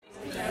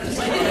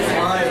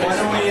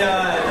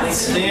and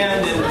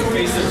stand and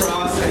face the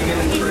cross and begin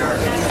in prayer.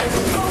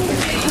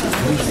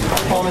 I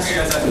promise you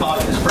guys I taught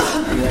this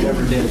perfectly. I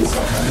never did.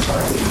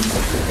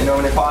 You know,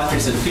 when the Apostle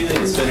said,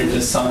 feeling is fitted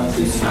to Son.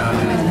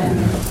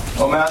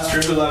 O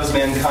Master who loves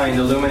mankind,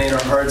 illuminate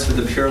our hearts with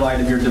the pure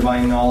light of your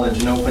divine knowledge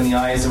and open the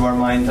eyes of our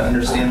mind to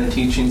understand the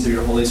teachings of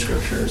your holy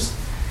scriptures.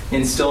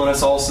 Instill in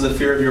us also the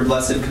fear of your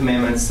blessed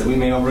commandments, that we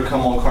may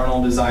overcome all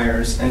carnal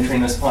desires and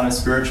train us upon a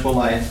spiritual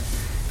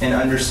life in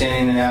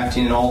understanding and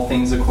acting in all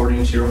things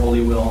according to your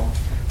holy will.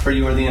 For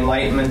you are the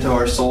enlightenment of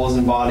our souls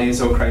and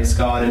bodies, O Christ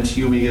God, and to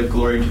you we give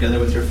glory together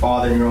with your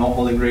Father and your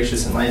all-holy,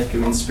 gracious, and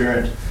life-giving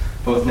Spirit,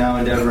 both now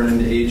and ever and in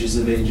the ages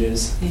of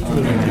ages.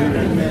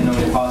 Amen. In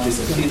nomine Patris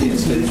et Filii et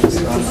Spiritus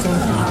Sancti.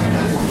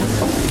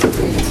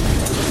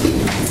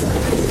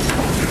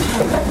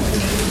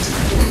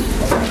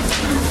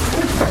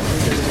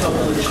 There's a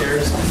couple of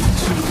chairs, 2,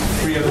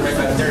 3 of them right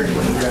back there.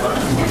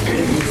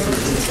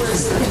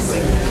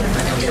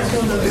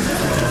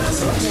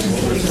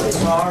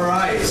 All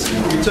right.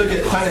 We took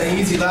it kind of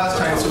easy last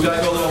time, so we got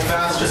to go a little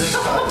faster this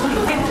time.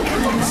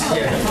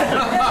 Yeah.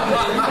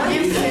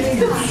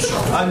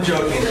 I'm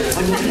joking,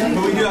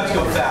 but we do have to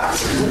go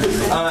fast.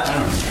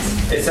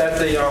 It's at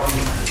the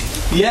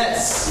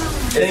yes.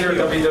 Is there a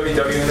www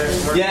in there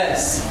somewhere?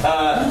 Yes.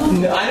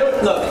 I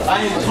don't look.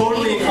 I am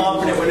totally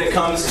incompetent when it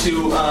comes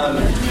to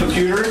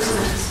computers,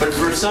 but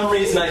for some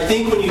reason, I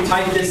think when you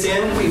type this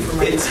in,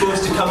 it's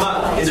supposed to come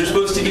up. Is there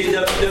supposed to be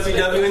a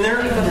www in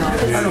there?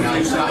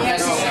 Not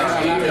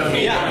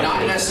necessarily. Yeah.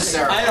 Not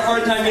necessarily. I had a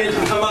hard time getting it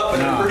to come up,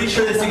 but I'm pretty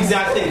sure that's the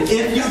exact thing.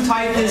 If you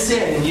type this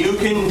in, you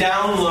can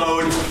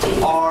download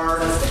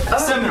our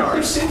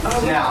seminars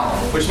now,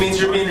 which means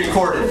you're being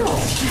recorded.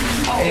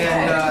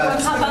 And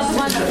how about the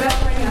ones that we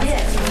already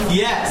did?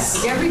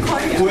 yes. They're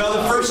recorded.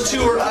 Well, the first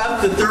 2 are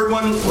up. The third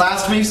one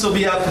last week's will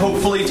be up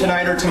hopefully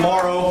tonight or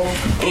tomorrow.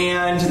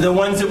 And the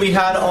ones that we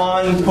had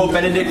on Pope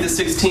Benedict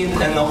XVI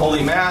and the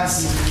Holy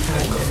Mass,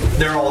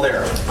 they're all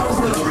there.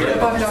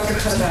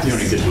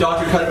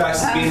 Dr.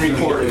 Cutterback's is being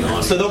recorded.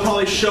 So they'll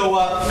probably show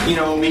up,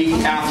 a week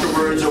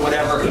afterwards or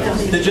whatever.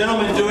 The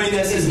gentleman doing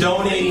this is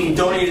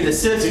donated the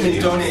system,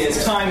 he's donated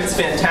his time. It's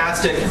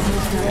fantastic.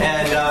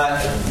 And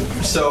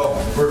so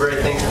we're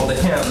very thankful to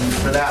him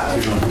for that.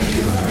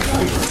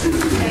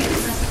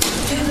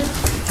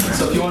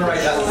 So if you want to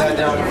write that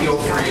down, feel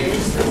free.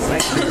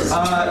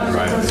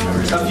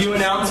 A few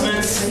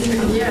announcements.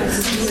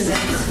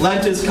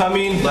 Lent is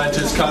coming. Lent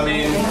is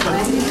coming.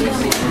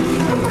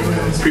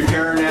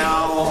 Prepare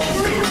now.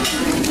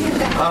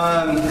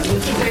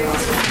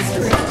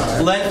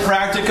 Lent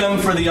practicum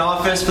for the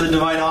office, for the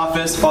Divine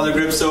Office. Father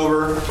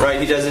Gripsover,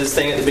 right? He does his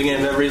thing at the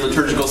beginning of every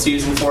liturgical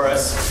season for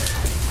us.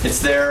 It's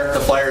there.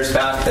 The flyer's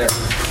back there.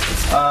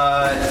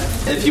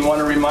 If you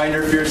want a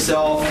reminder for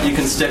yourself, you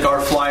can stick our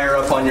flyer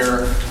up on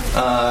your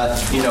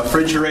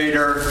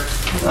refrigerator,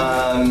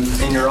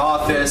 in your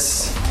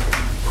office,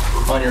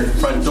 on your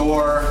front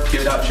door.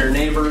 Give it out to your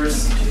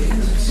neighbors.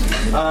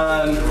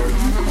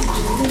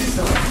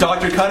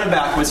 Dr.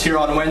 Cutterback was here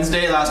on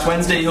Wednesday. Last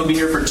Wednesday. He'll be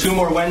here for 2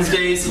 more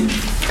Wednesdays.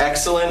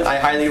 Excellent. I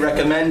highly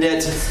recommend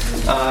it.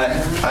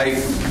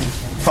 I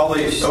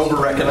probably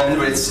over-recommend,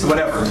 but it's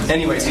whatever.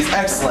 Anyways, he's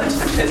excellent.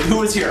 Who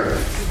was here?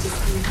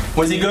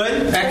 Was he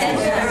good?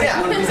 Excellent.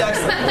 Yeah, he's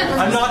excellent.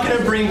 I'm not going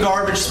to bring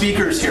garbage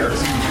speakers here.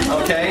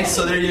 Okay,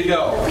 so there you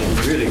go.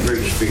 Really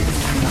great speaker.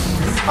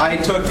 I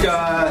took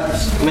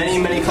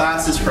many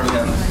classes from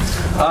him.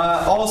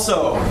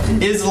 Also,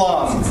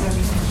 Islam.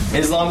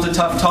 Islam's a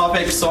tough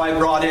topic, so I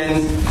brought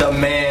in the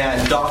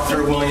man,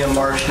 Dr. William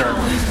Marshner.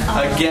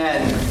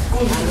 Again,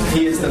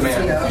 he is the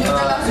man.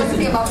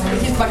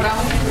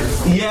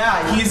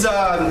 Yeah,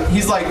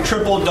 he's like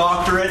triple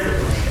doctorate,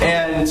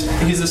 and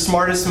he's the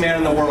smartest man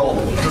in the world.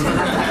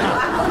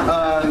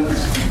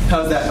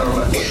 How's that,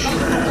 Norma?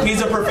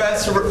 He's a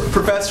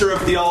professor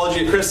of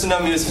theology at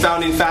Christendom. He was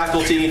founding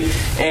faculty,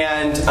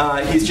 and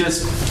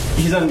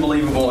he's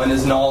unbelievable in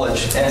his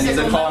knowledge, and he's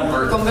a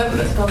convert from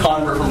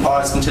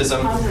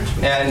Protestantism.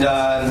 And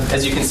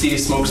as you can see, he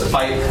smokes a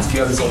pipe. If you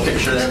have his little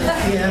picture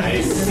there,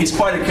 he's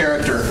quite a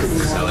character.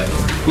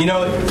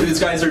 These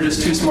guys are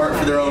just too smart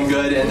for their own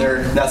good, and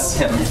that's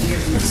him.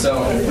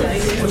 So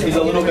he's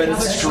a little bit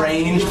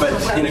strange, but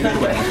in a good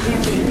way.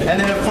 And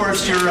then, of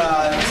course, your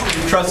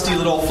trusty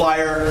little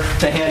flyer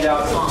to hand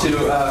out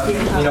to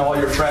all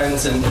your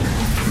friends and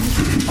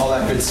all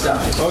that good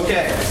stuff.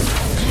 Okay.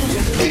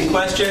 Any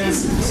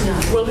questions?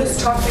 Will this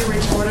talk be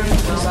recorded?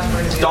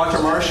 Dr.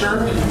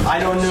 Marshner? I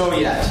don't know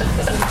yet.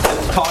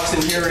 The talks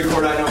in here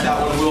recorded, I know what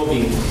that one will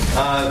be.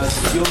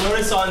 You'll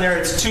notice on there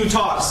it's 2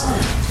 talks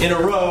in a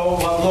row,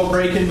 a little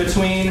break in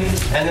between,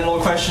 and then a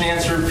little question and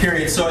answer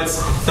period. So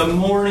it's the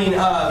morning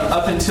of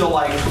up until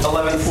like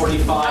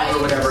 11:45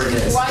 or whatever it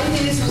is. Why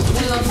this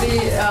will not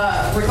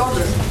be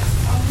recorded?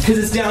 Because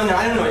it's down there.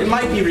 I don't know. It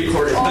might be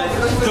recorded, but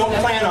don't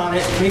plan on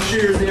it. Make sure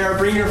you're there.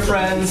 Bring your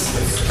friends.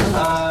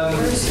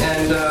 It's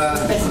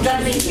going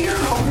to be here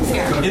or over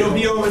here? It'll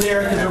be over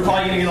there because we're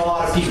probably going to get a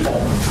lot of people.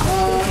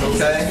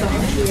 Okay?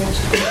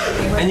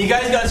 And you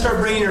guys got to start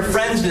bringing your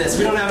friends to this.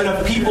 We don't have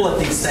enough people at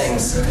these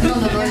things. It's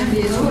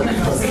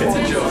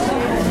a joke.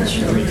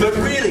 But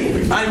really,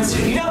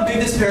 you know how big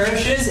this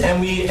parish is, and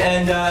we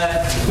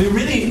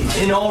really,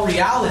 in all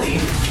reality,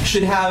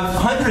 should have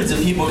hundreds of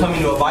people coming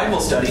to a Bible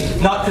study.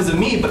 Not because of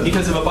me, but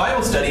because of a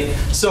Bible study.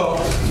 So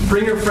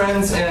bring your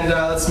friends and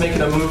let's make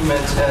it a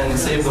movement and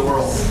save the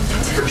world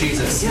for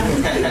Jesus.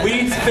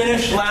 We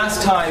finished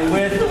last time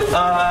with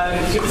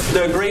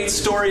the great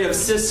story of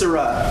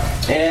Sisera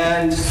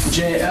and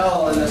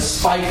Jael and the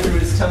spike through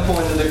his temple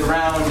into the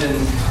ground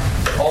and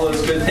all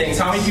those good things.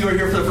 How many of you are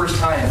here for the first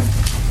time?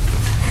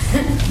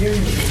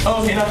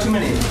 Oh, okay, not too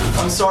many.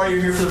 I'm sorry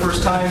you're here for the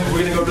first time. We're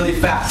going to go really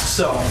fast,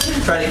 so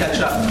try to catch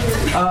up.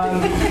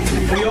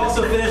 We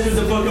also finished with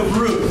the book of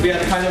Ruth. We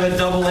had kind of a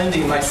double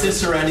ending, my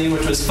Sisera ending,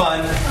 which was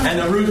fun, and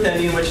the Ruth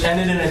ending, which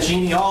ended in a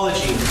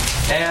genealogy.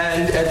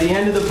 And at the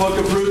end of the book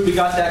of Ruth, we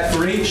got that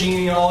great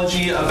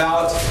genealogy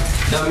about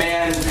the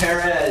man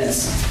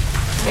Perez.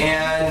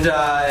 And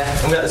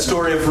we got the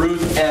story of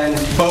Ruth and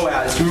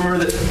Boaz. Do you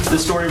remember the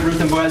story of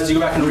Ruth and Boaz? Did you go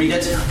back and read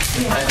it?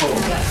 I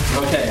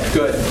hope. Okay,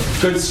 good.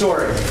 Good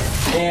story.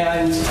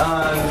 And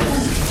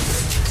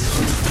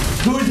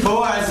who is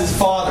Boaz's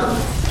father?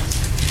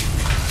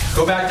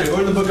 Go back there. Go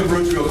to the book of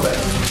Ruth real quick.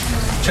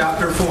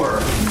 Chapter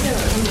 4.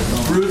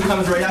 Ruth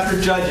comes right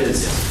after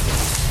Judges.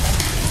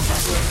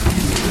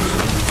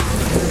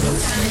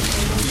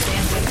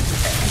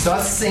 It's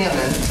not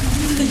salmon.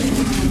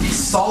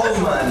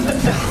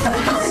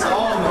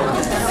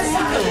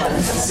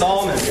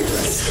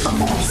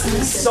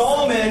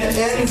 Solomon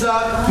ends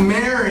up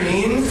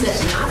marrying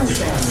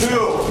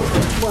who?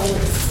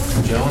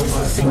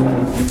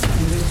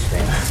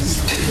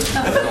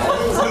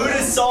 Who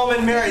does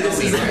Solomon marry?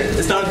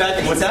 It's not a bad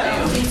thing. What's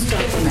that?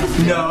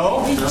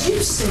 No.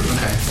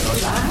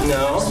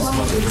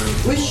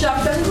 Which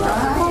chapter?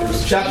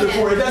 Chapter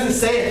 4. It doesn't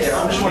say it there.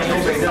 I'm just wondering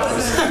if anybody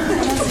knows.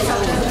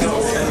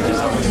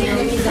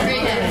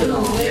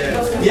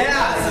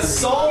 Yeah, so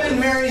Solomon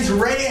marries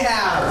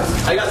Rahab.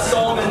 I got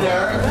Solomon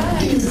there.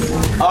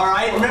 All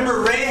right,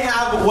 remember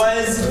Rahab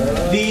was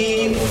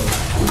the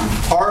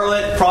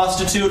harlot,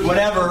 prostitute,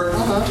 whatever,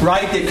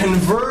 right, that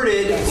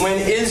converted when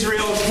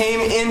Israel came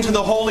into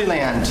the Holy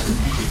Land.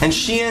 And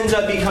she ends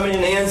up becoming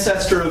an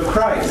ancestor of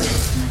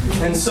Christ.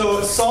 And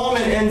so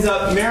Solomon ends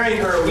up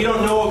marrying her. We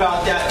don't know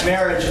about that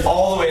marriage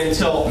all the way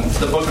until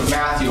the book of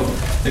Matthew,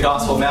 the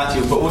Gospel of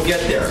Matthew, but we'll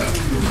get there.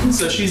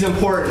 So she's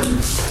important.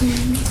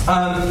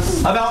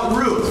 About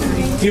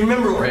Ruth. You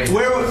remember,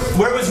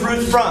 where was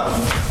Ruth from?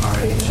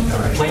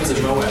 Plains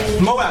of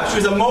Moab. Moab. She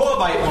was a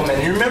Moabite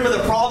woman. You remember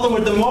the problem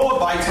with the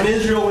Moabites when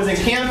Israel was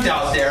encamped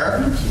out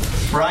there,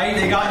 right?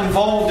 They got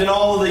involved in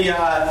all the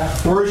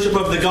worship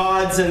of the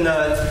gods and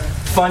the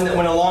fun that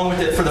went along with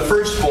it for the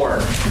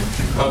firstborn.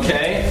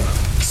 Okay?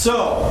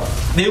 So,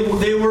 they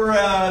were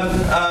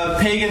a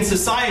pagan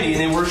society and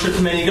they worshipped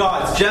many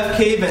gods. Jeff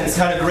Cavins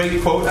had a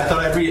great quote. I thought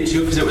I'd read it to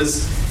you because it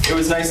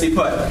was nicely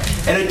put.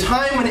 At a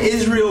time when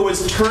Israel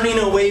was turning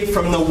away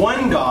from the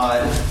one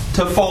God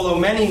to follow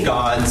many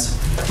gods,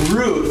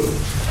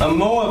 Ruth, a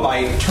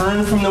Moabite,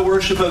 turned from the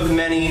worship of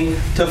many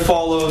to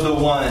follow the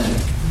one.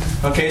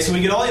 Okay, so we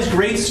get all these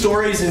great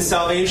stories in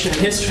salvation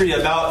history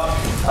about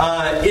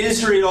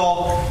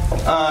Israel,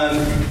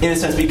 in a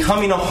sense,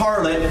 becoming a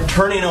harlot,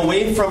 turning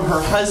away from her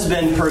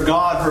husband, her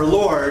God, her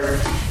Lord,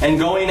 and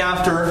going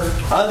after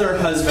other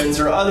husbands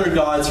or other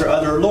gods or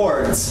other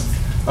lords.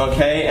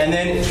 Okay, and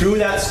then through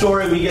that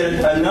story we get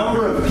a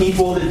number of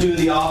people that do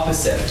the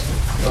opposite.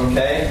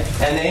 Okay,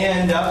 and they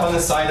end up on the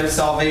side of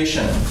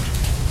salvation.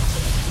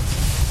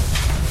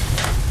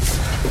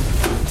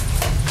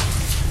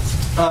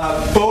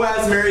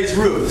 Boaz marries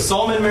Ruth.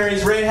 Solomon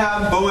marries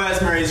Rahab. Boaz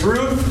marries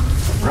Ruth.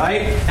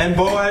 Right? And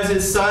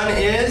Boaz's son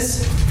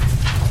is?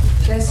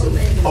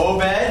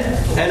 Obed.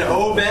 And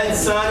Obed's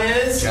son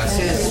is?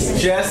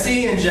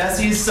 Jesse. And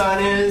Jesse's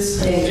son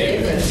is?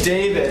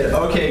 David.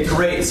 Okay,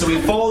 great. So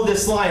we followed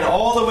this line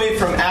all the way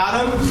from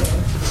Adam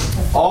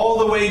all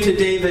the way to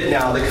David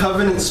now. The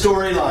covenant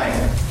storyline.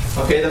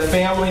 Okay, the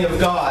family of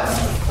God.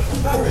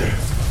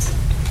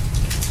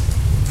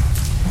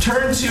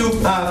 Turn to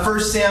 1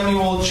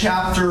 Samuel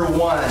chapter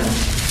 1.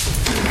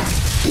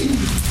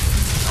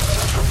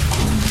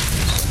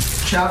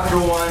 Chapter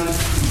 1,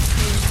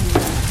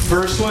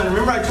 verse 1.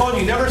 Remember I told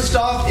you, never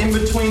stop in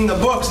between the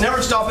books.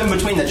 Never stop in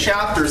between the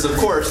chapters, of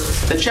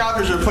course. The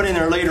chapters are put in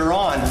there later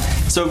on.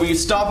 So if we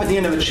stop at the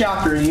end of a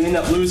chapter, you end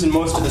up losing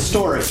most of the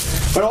story.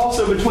 But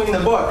also between the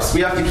books, we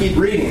have to keep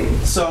reading.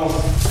 So,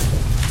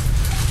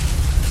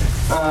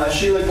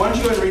 Sheila, why don't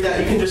you go ahead and read that?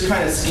 You can just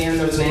kind of scan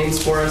those names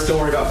for us. Don't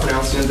worry about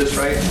pronouncing this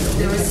right.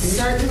 There was a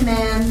certain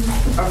man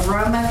of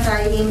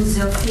Ramathaim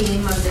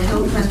Zophim of the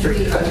hill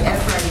country of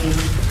Ephraim,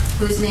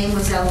 whose name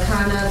was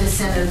Elkanah, the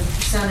son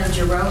of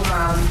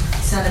Jeroham,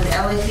 son of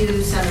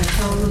Elihu, son of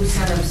Tohu,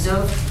 son of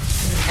Zoph,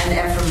 and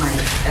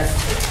Ephraimite.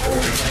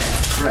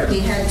 Right. He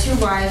had two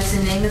wives.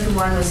 The name of the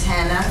one was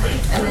Hannah,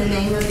 and the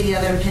name of the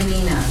other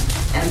Peninnah.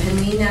 And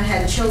Peninnah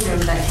had children,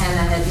 but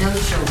Hannah had no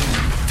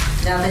children.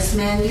 Now this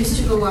man used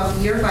to go up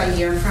year by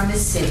year from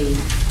his city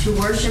to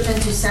worship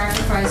and to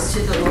sacrifice to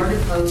the Lord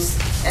of hosts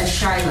at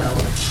Shiloh,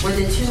 where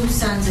the two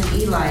sons of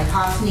Eli,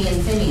 Hophni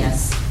and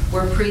Phinehas,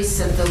 were priests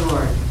of the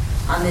Lord.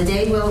 On the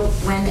day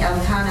when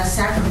Elkanah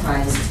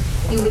sacrificed,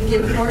 he would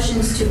give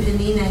portions to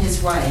Peninnah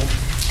his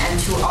wife and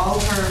to all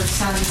her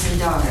sons and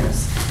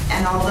daughters.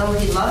 And although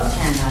he loved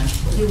Hannah,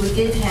 he would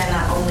give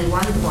Hannah only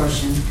one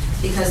portion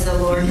because the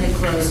Lord had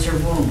closed her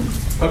womb.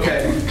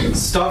 Okay,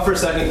 stop for a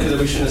second because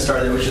we shouldn't have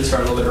started there. We should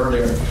start a little bit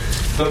earlier.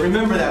 But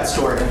remember that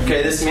story.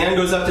 Okay, this man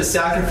goes up to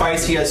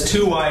sacrifice. He has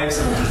two wives,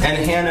 and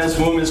Hannah's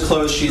womb is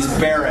closed. She's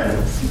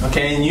barren.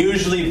 Okay, and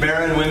usually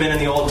barren women in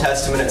the Old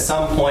Testament at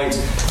some point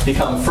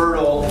become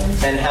fertile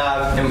and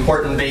have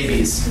important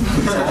babies.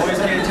 So always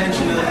pay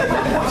attention to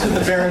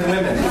the barren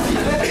women.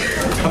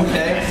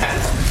 Okay.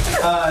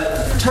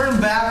 Turn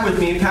back with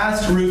me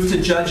past Ruth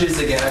to Judges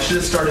again. I should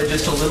have started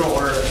just a little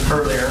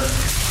earlier.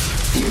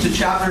 To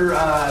chapter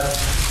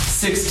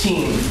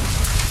 16.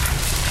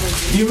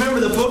 You remember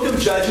the book of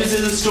Judges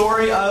is a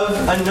story of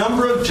a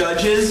number of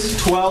judges,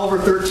 12 or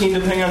 13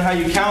 depending on how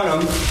you count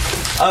them,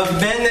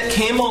 of men that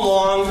came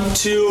along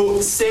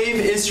to save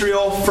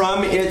Israel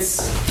from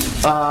its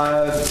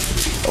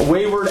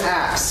wayward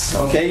acts.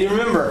 Okay, you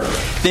remember,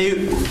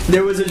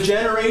 there was a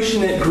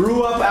generation that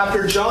grew up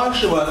after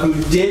Joshua who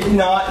did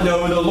not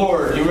know the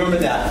Lord. You remember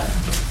that?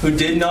 Who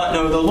did not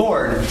know the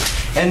Lord.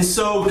 And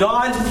so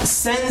God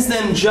sends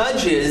them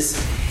judges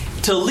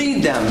to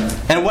lead them.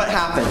 And what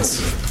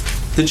happens?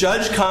 The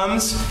judge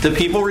comes, the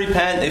people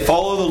repent, they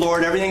follow the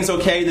Lord, everything's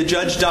okay, the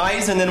judge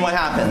dies, and then what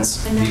happens?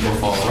 People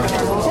fall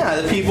away. Yeah,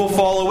 the people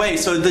fall away.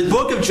 So the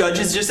book of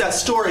Judges is just that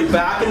story,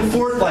 back and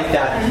forth like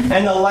that.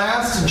 And the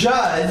last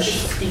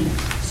judge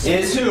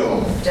is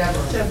who?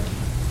 Deborah.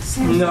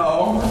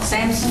 No.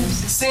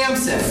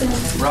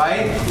 Samson.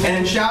 Right? And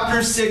in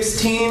chapter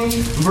 16,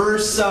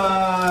 verse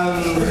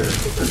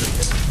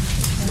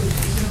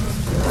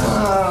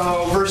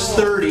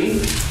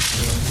 30,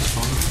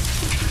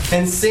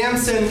 and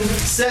Samson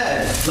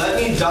said, "Let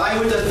me die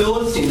with the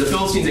Philistines." The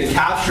Philistines had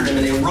captured him,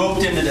 and they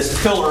roped him to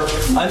this pillar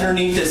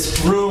underneath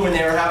this room, and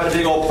they were having a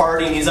big old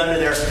party, and he's under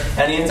there,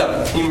 and he ends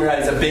up,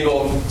 he's a big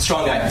old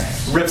strong guy,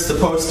 rips the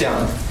post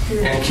down,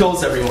 and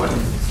kills everyone,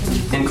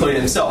 including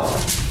himself.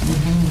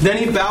 Then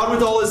he bowed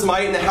with all his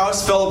might, and the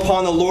house fell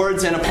upon the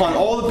lords and upon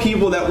all the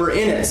people that were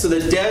in it. So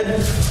the dead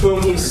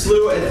whom he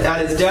slew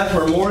at his death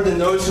were more than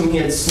those whom he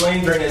had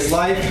slain during his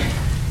life,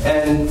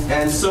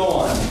 and so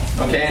on.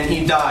 Okay, and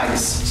he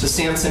dies. So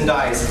Samson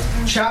dies.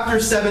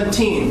 Chapter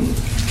 17,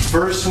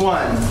 verse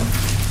 1.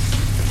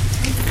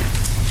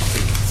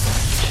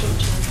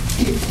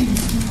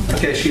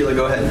 Okay, Sheila,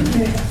 go ahead.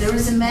 There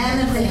was a man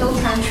of the hill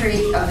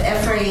country of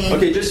Ephraim.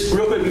 Okay, just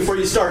real quick before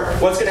you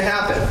start, what's going to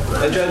happen?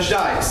 The judge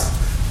dies.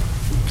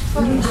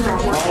 All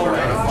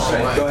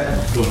right, go ahead.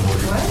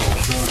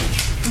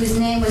 Whose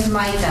name was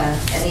Micah,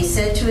 and he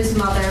said to his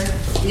mother,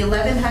 "The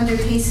 1,100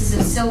 pieces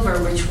of silver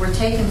which were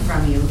taken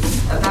from you,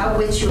 about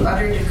which you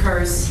uttered a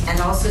curse, and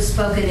also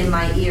spoke it in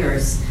my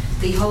ears,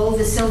 behold,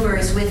 the silver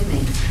is with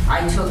me.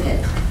 I took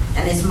it."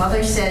 And his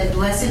mother said,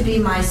 "Blessed be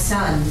my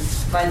son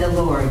by the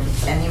Lord."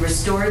 And he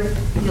restored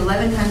the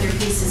 1,100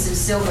 pieces of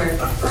silver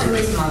to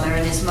his mother,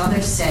 and his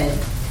mother said,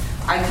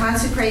 "I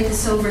consecrate the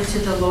silver to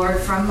the Lord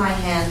from my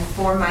hand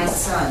for my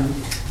son,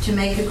 to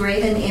make a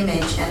graven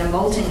image and a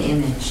molten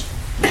image.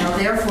 Now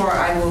therefore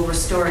I will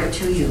restore it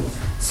to you."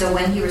 So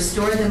when he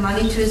restored the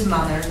money to his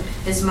mother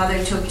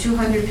took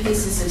 200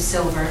 pieces of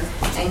silver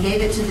and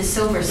gave it to the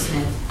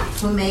silversmith,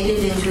 who made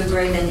it into a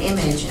graven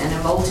image and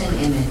a molten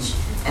image.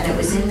 And it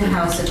was in the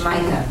house of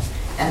Micah.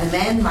 And the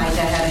man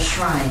Micah had a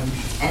shrine,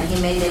 and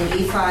he made an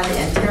ephod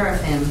and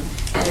teraphim,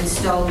 and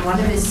installed one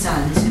of his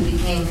sons, who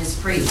became his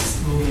priest.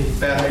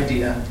 Bad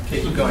idea.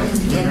 Okay, keep going.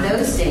 In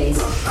those days,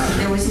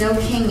 there was no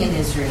king in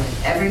Israel.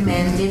 Every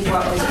man did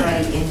what was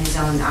right in his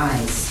own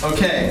eyes.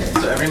 Okay,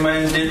 so every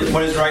man did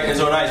what is right in his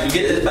own eyes. We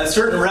get a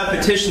certain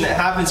repetition that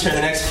happens here in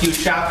the next few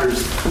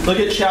chapters. Look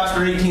at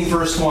chapter 18,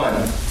 verse 1.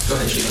 Go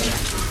ahead, Sheila.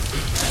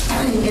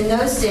 In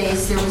those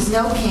days, there was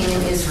no king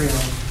in Israel.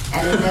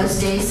 And in those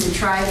days, the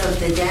tribe of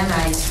the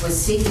Danites was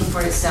seeking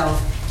for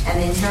itself an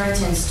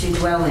inheritance to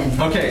dwell in.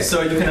 Okay,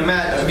 so you can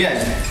imagine,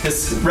 again,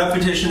 this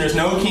repetition, there's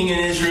no king in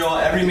Israel,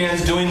 every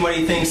man's doing what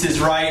he thinks is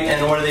right,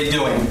 and what are they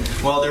doing?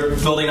 Well, they're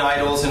building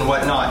idols and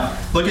whatnot.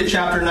 Look at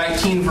chapter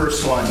 19,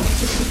 verse 1.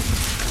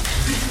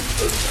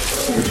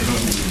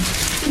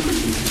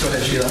 Go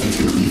ahead, Sheila.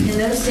 In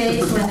those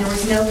days, when there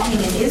was no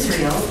king in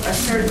Israel, a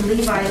certain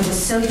Levite was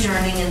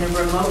sojourning in the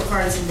remote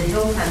parts of the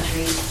hill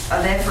country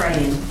of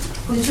Ephraim,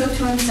 who took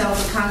to himself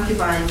a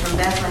concubine from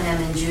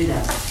Bethlehem in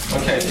Judah.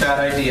 Okay, bad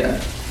idea.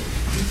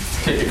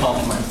 Take the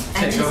compliment.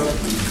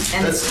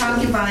 And his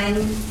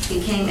concubine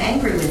became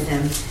angry with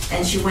him,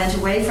 and she went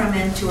away from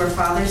him to her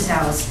father's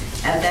house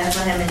at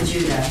Bethlehem in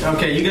Judah.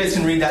 Okay, you guys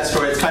can read that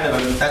story. It's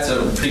that's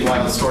a pretty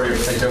wild story. We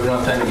don't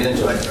have time to get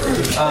into it.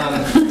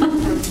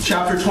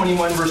 Chapter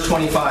 21, verse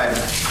 25.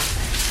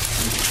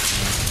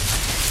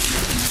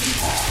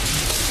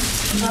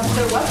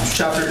 Chapter what?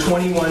 Chapter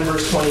 21,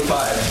 verse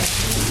 25.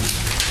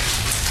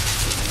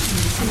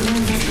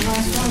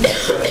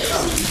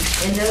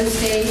 In those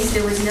days,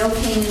 there was no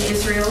king in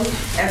Israel.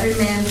 Every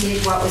man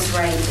did what was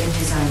right in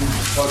his own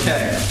eyes.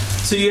 Okay.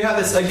 So you have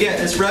this, again,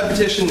 this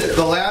repetition.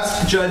 The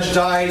last judge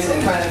dies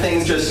and kind of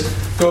things just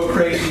go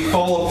crazy,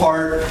 fall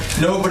apart.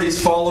 Nobody's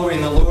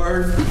following the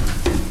Lord.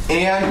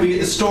 And we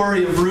get the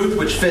story of Ruth,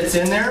 which fits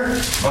in there.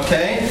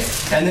 Okay.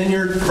 And then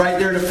you're right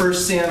there to 1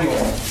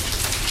 Samuel.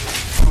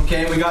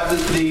 Okay. We got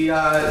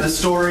the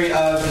story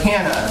of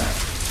Hannah,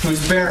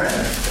 who's barren.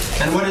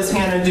 And what does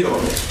Hannah do?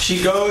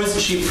 She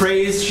goes, she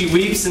prays, she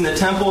weeps in the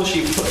temple,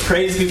 she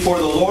prays before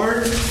the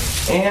Lord.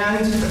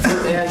 And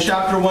in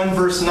chapter 1,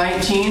 verse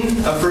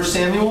 19 of 1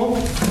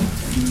 Samuel.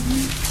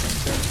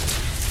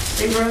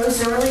 They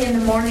rose early in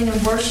the morning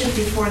and worshipped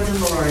before the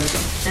Lord.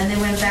 Then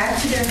they went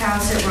back to their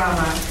house at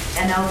Ramah,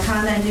 and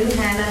Elkanah knew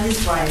Hannah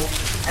his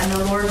wife, and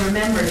the Lord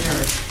remembered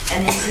her.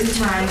 And in due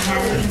time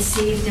Hannah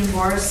conceived and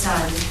bore a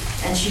son,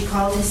 and she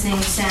called his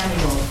name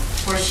Samuel,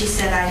 for she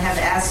said, I have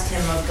asked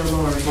him of the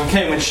Lord.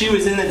 Okay, when she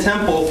was in the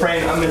temple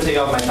praying, I'm going to take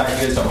off my tie,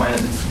 you guys don't mind,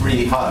 it's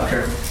really hot up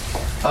here.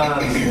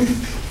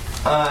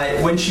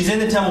 When she's in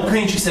the temple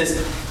praying, she says,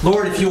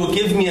 Lord, if you will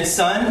give me a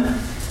son,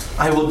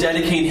 I will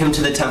dedicate him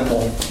to the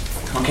temple.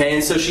 Okay,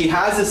 and so she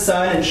has a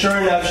son, and sure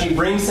enough, she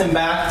brings him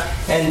back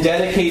and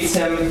dedicates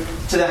him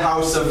to the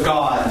house of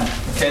God.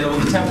 Okay,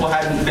 the temple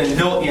hadn't been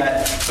built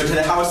yet, but to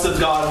the house of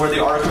God where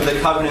the Ark of the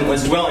Covenant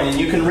was dwelling. And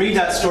you can read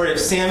that story of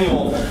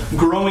Samuel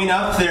growing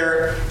up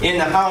there in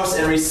the house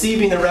and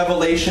receiving the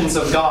revelations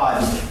of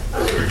God.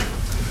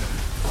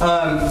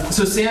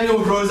 So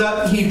Samuel grows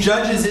up, he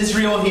judges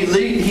Israel, he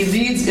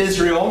leads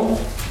Israel.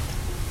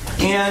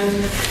 And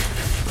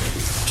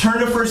turn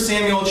to 1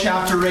 Samuel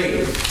chapter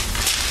 8.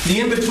 The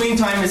in-between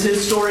time is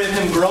his story of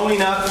him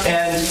growing up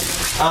and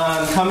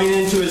coming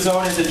into his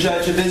own as a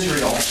judge of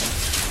Israel.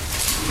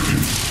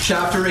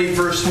 Chapter 8,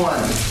 verse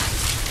 1.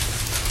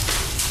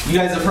 You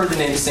guys have heard the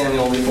name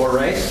Samuel before,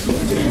 right?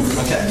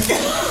 Okay.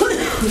 Go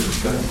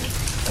ahead.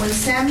 When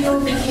Samuel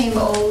became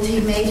old, he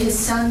made his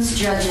sons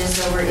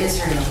judges over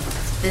Israel.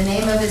 The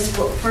name of his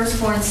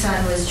firstborn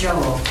son was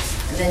Joel,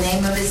 and the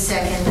name of his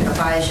second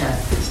Abijah.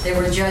 They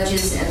were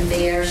judges in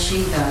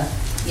Beersheba.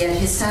 Yet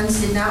his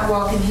sons did not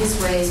walk in his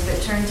ways,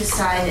 but turned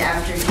aside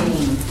after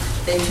gain.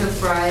 They took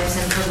bribes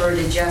and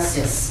perverted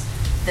justice.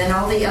 Then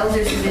all the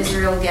elders of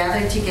Israel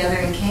gathered together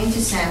and came to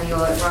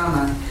Samuel at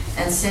Ramah,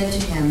 and said to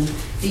him,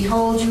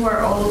 Behold, you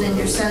are old, and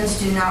your sons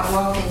do not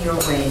walk in your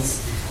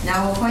ways.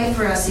 Now appoint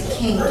for us a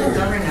king to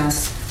govern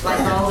us like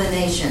all the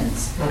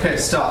nations. Okay,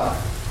 stop.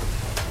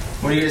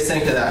 What do you guys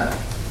think of that?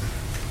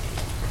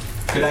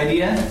 Good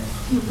idea?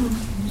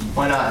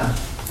 Why not?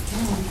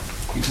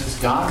 Because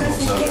God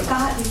knows of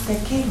God is the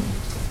king.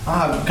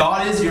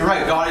 God is, you're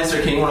right, God is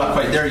their king. We're not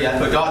quite there yet,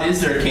 but God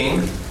is their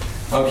king.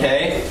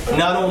 Okay.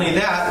 Not only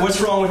that, what's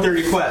wrong with their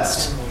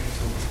request?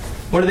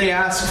 What do they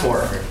ask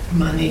for?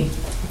 Money.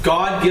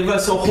 God, give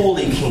us a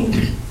holy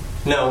king.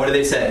 No, what do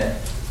they say?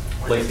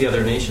 like the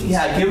other nations.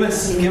 Yeah, give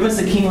us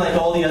a king like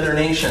all the other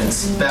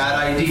nations. Bad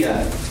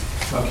idea.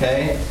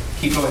 Okay?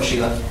 Keep going,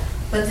 Sheila.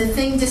 But the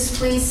thing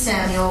displeased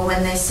Samuel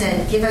when they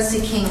said, Give us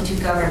a king to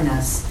govern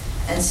us.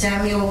 And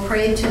Samuel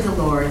prayed to the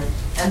Lord,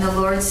 and the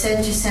Lord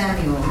said to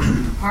Samuel,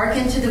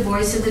 Hearken to the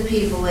voice of the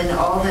people in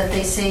all that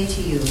they say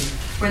to you,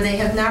 for they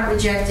have not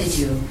rejected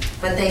you,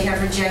 but they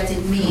have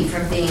rejected me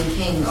from being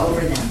king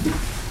over them,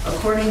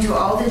 according to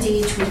all the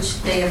deeds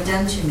which they have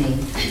done to me,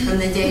 from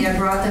the day I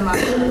brought them up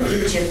out of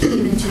Egypt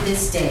even to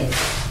this day,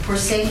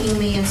 forsaking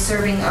me and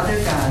serving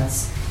other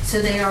gods.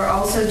 So they are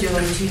also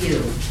doing to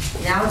you.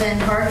 Now then,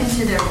 hearken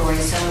to their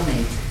voice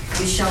only.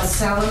 You shall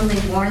solemnly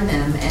warn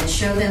them and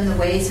show them the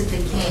ways of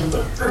the king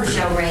who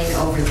shall reign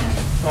over them.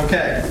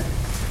 Okay.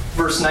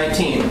 Verse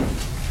 19.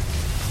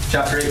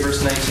 Chapter 8,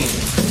 verse 19.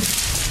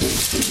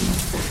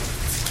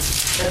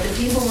 But the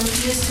people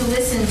refused to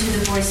listen to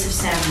the voice of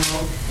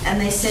Samuel,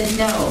 and they said,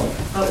 No,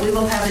 but we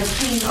will have a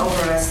king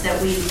over us, that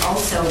we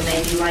also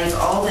may be like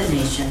all the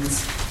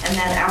nations, and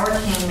that our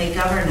king may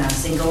govern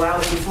us and go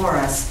out before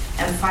us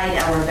and fight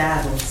our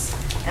battles.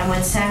 And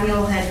when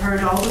Samuel had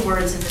heard all the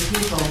words of the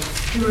people,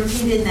 he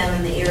repeated them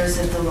in the ears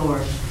of the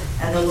Lord.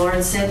 And the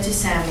Lord said to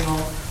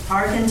Samuel,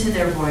 Hearken to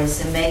their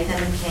voice and make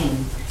them a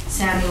king.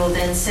 Samuel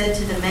then said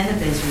to the men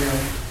of Israel,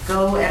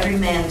 Go every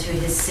man to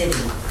his city.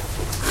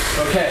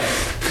 Okay.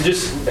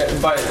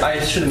 I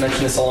should have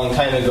mentioned this a long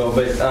time ago,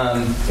 but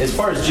as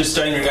far as just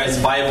studying your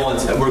guys' Bible,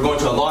 we're going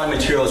to a lot of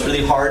material. It's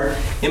really hard.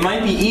 It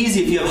might be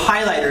easy if you have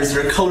highlighters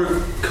that are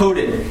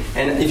color-coded.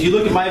 And if you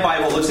look at my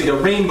Bible, it looks like a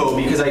rainbow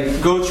because I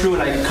go through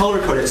and I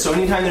color-code it. So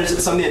anytime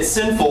there's something that's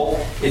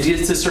sinful, it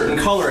gets a certain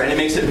color, and it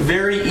makes it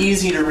very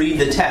easy to read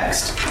the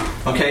text.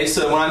 Okay,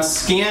 so when I'm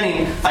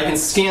scanning, I can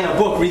scan a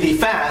book really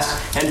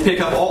fast and pick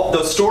up all the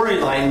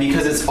storyline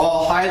because it's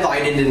all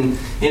highlighted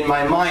in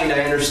my mind.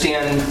 I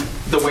understand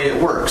the way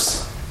it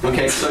works.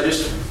 Okay, so I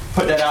just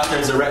put that out there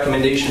as a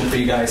recommendation for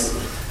you guys.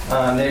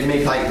 They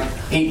make like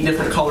 8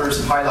 different colors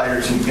of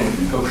highlighters and you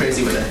can go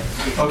crazy with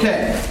it.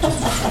 Okay,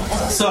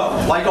 so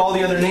like all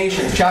the other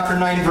nations, chapter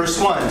 9, verse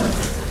 1.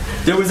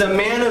 There was a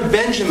man of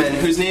Benjamin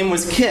whose name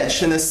was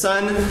Kish, and the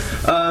son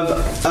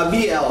of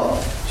Abiel,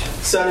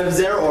 son of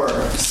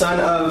Zeror, son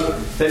of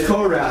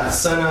Bechorath,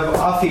 son of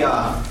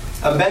Aphiah,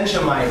 a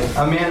Benjamite,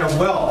 a man of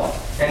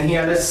wealth. And he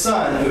had a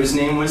son whose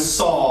name was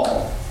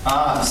Saul.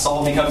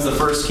 Saul becomes the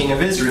first king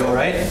of Israel,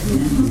 right?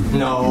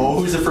 No.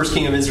 Who's the first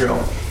king of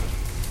Israel?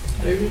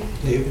 David.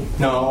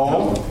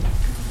 No.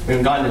 We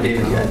haven't gotten to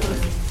David yet.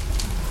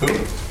 Who?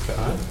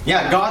 God.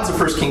 Yeah, God's the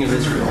first king of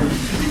Israel.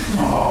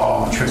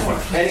 Oh, trick one.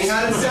 And he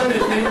had a son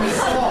whose name was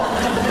Saul.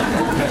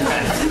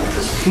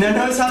 Now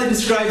notice how they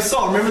describe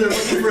Saul. Remember, they're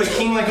looking for a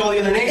king like all the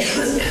other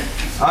nations.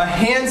 A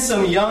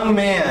handsome young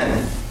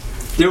man.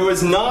 There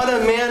was not a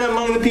man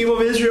among the people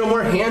of Israel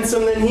more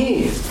handsome than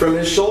he. From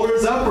his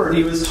shoulders upward,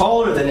 he was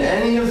taller than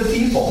any of the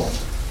people.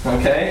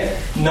 Okay?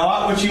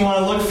 Not what you want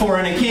to look for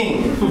in a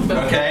king.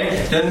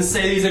 Okay? Doesn't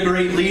say he's a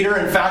great leader.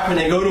 In fact, when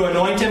they go to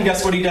anoint him,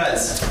 guess what he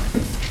does?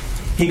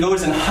 He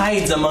goes and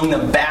hides among the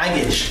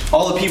baggage.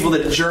 All the people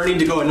that journeyed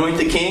to go anoint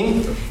the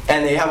king,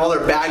 and they have all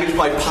their baggage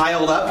probably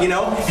piled up,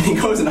 and he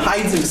goes and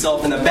hides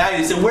himself in the baggage.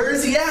 He said, "Where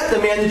is he at, the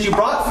man that you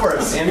brought for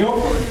us,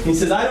 Samuel?" And he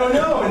says, "I don't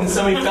know." And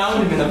somebody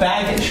found him in the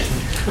baggage.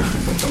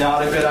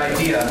 Not a good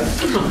idea.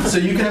 So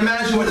you can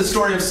imagine what the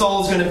story of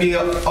Saul is going to be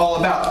all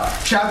about.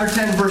 Chapter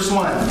 10, verse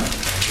 1.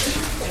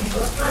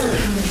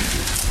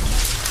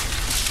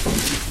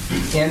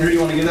 Andrew, you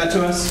want to give that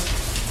to us?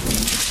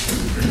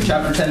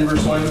 Chapter 10,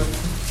 verse 1.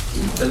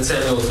 Then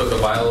Samuel took a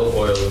vial of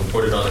oil and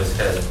poured it on his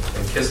head,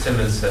 and kissed him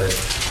and said,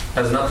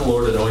 "Has not the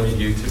Lord anointed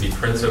you to be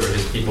prince over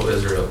his people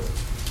Israel?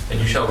 And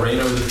you shall reign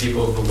over the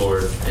people of the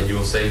Lord, and you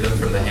will save them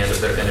from the hand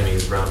of their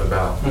enemies round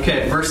about."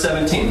 Okay, verse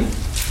 17.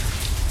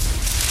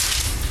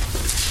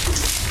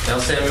 Now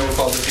Samuel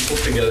called the people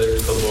together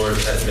to the Lord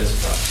at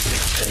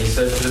Mizpah, and he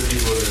said to the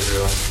people of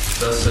Israel,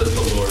 "Thus says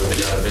the Lord, the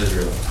God of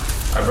Israel,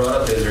 I brought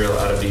up Israel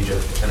out of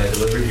Egypt, and I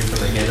delivered you from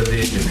the hand of the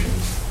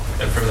Egyptians,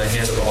 and from the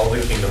hand of all the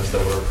kingdoms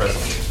that were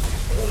oppressing you.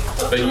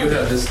 But you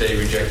have this day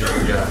rejected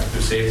your God,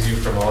 who saves you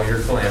from all your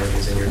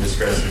calamities and your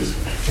distresses.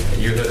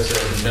 And you have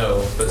said,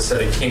 'No, but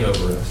set a king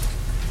over us.'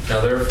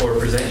 Now therefore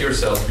present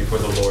yourselves before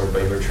the Lord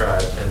by your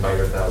tribe and by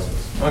your thousands."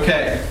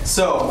 Okay,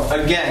 so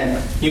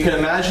again, you can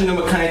imagine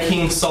what kind of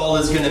king Saul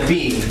is going to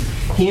be.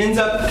 He ends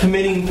up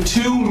committing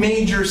two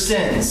major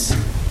sins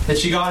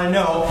that you got to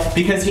know,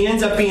 because he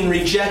ends up being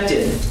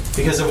rejected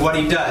because of what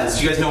he does.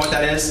 Do you guys know what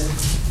that is?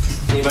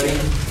 Anybody?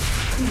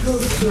 He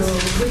goes to a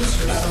witch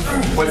or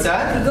something. What's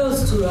that? He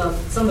goes to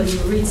somebody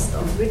who reads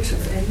a witch.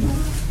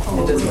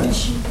 It doesn't.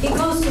 He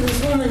goes to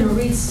this woman who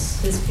reads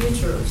his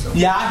future or something.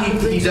 Yeah,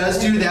 he does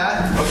do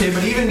that. Okay,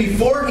 but even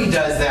before he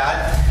does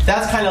that,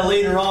 that's kind of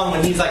later on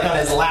when he's like on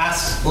his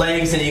last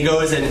legs and he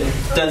goes and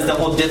does the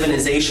whole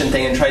divinization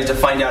thing and tries to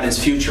find out his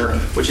future,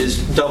 which is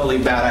doubly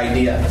bad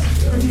idea.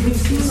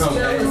 He's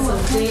jealous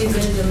of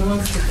David and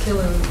wants to kill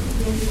him.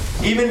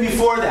 Even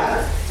before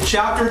that,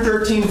 chapter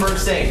 13,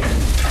 verse 8.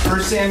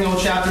 1 Samuel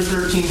chapter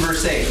 13,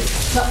 verse 8.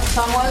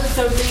 Samuel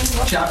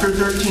 13. Chapter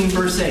 13,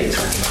 verse 8.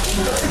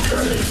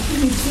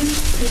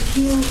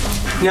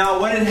 Now,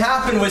 what had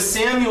happened was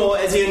Samuel,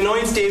 as he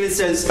anoints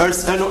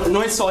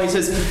anoints Saul, he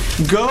says,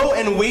 "Go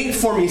and wait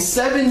for me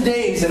 7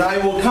 days, and I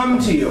will come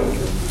to you."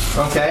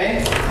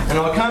 Okay? And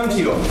I'll come to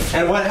you.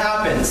 And what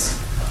happens?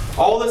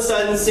 All of a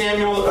sudden,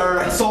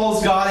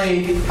 Saul's got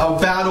a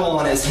battle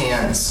on his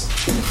hands.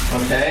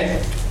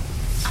 Okay?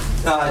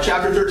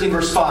 Chapter 13,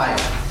 verse 5.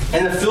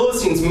 And the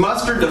Philistines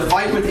mustered to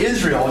fight with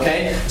Israel.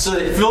 Okay? So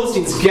the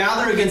Philistines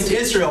gather against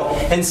Israel,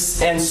 and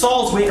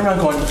Saul's waiting around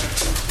going,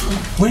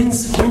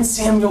 When's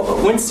Samuel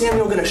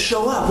going to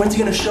show up? When's he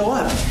going to show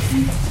up?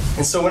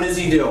 And so what does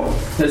he do?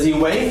 Does he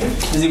wait?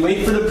 Does he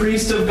wait for the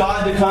priest of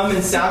God to come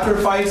and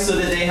sacrifice so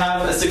that they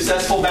have a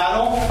successful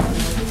battle?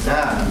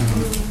 Nah.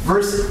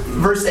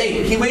 Verse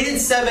 8, he waited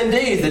 7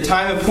 days, the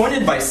time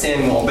appointed by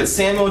Samuel, but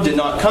Samuel did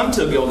not come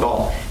to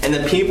Gilgal, and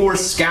the people were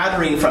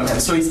scattering from him.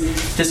 So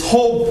this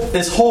whole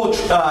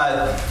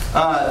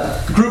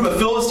group of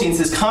Philistines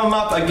has come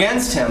up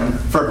against him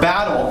for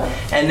battle,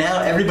 and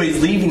now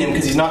everybody's leaving him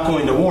because he's not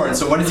going to war. And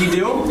so what does he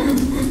do?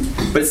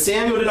 But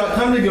Samuel did not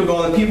come to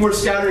Gilgal, and the people were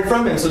scattering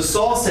from him. So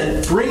Saul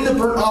said, "Bring the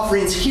burnt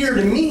offerings here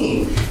to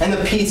me, and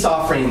the peace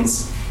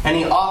offerings." And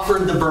he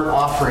offered the burnt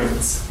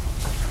offerings.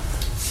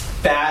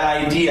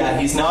 Bad idea.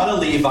 He's not a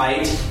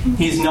Levite.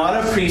 He's not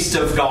a priest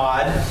of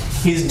God.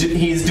 He's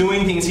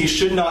doing things he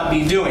should not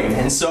be doing.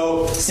 And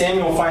so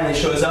Samuel finally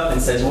shows up and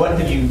says, "What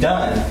have you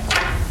done?"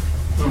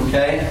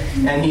 Okay?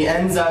 And he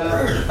ends up...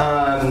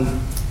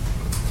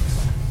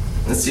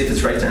 let's see if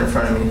it's right there in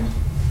front of me.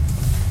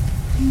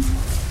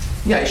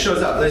 Yeah, he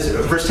shows up.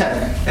 Verse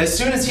 10. As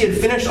soon as he had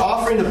finished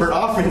offering the burnt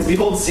offerings,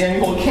 behold,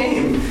 Samuel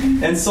came.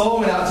 And Saul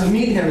went out to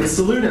meet him and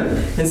salute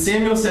him. And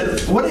Samuel said,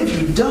 "What have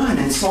you done?"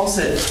 And Saul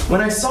said, "When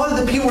I saw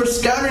that the people were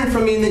scattering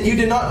from me and that you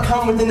did not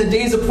come within the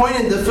days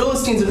appointed, the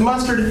Philistines had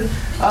mustered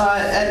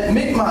at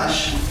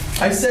Michmash.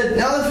 I said,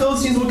 now the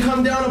Philistines will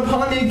come down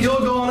upon me at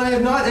Gilgal, and I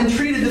have not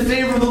entreated the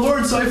favor of the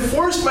Lord, so I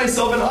forced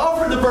myself and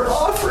offered the burnt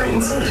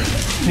offerings."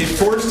 He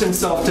forced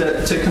himself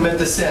to commit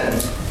the sin.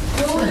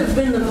 What would have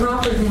been the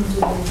proper thing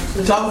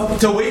to do?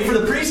 To wait for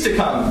the priest to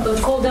come. But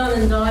fall down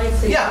and die?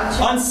 Say, Yeah,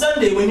 on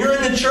Sunday, when you're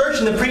in the church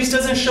and the priest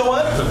doesn't show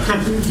up,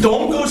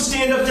 don't go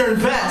stand up there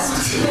and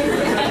vest.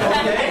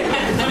 Okay?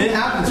 It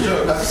happens,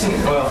 Joe. I've seen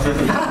it. Well. He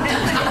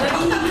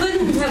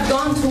couldn't have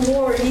gone to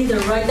war either,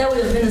 right? That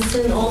would have been a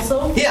sin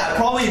also? Yeah,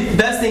 probably the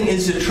best thing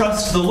is to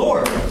trust the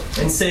Lord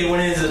and say when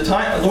it is the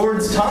time,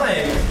 Lord's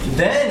time,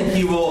 then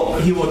He will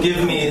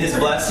give me His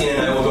blessing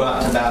and I will go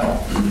out to battle.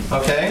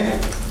 Okay?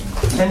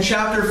 And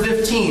chapter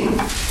 15.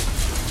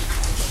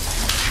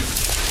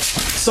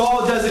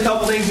 Saul does a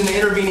couple things in the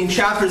intervening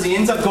chapters. He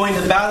ends up going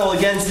to battle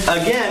again,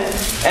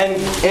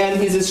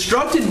 and he's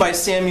instructed by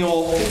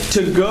Samuel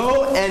to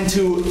go and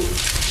to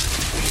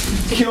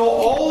kill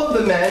all of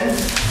the men,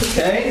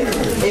 okay,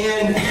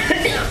 and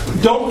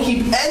don't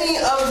keep any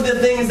of the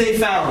things they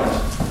found,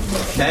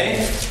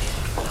 okay?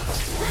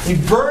 You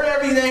burn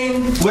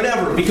everything,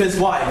 whatever, because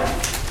why?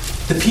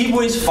 The people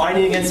he's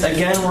fighting against,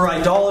 again, were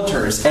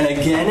idolaters. And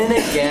again,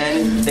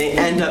 they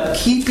end up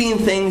keeping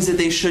things that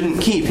they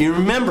shouldn't keep. You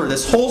remember,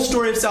 this whole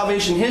story of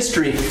salvation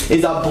history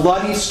is a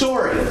bloody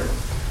story.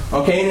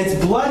 Okay, and it's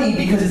bloody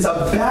because it's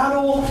a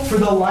battle for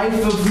the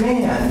life of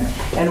man.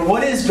 And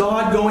what is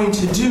God going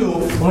to do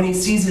when He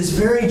sees His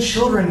very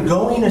children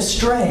going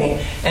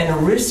astray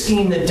and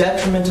risking the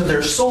detriment of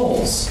their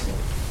souls?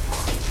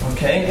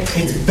 Okay,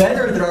 it's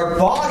better that our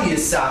body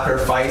is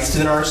sacrificed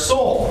than our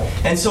soul.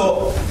 And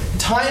so,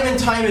 time and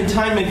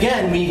time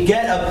again, we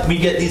get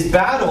these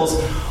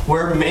battles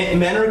where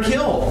men are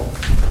killed.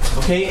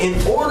 Okay, in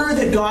order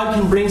that God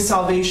can bring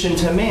salvation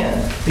to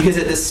man, because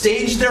at the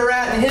stage they're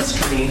at in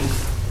history,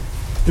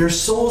 their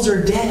souls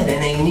are dead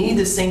and they need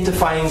the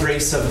sanctifying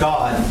grace of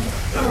God.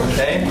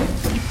 Okay?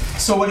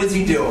 So what does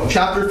he do?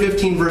 Chapter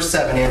 15, verse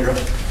 7, Andrew.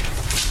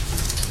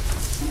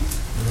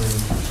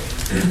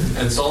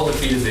 And Saul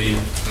defeated the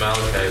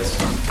Amalekites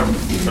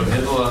from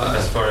Hiblah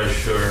as far as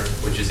Shur,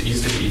 which is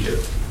east of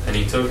Egypt. And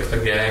he took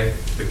Agag,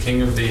 the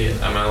king of the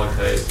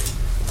Amalekites,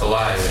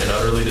 alive and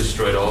utterly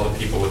destroyed all the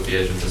people with the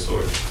edge of the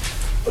sword.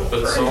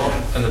 But Saul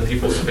and the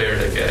people spared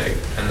Agag,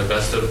 and the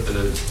best of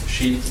the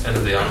sheep and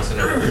of the oxen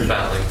and of the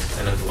fatlings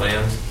and of the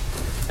lambs,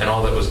 and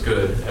all that was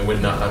good, and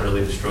would not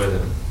utterly destroy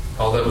them.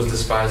 All that was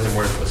despised and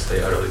worthless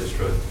they utterly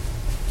destroyed.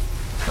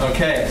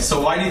 Okay,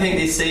 so why do you think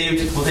they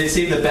saved? Well, they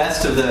saved the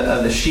best of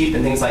the sheep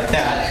and things like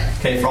that.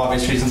 Okay, for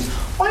obvious reasons.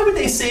 Why would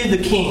they save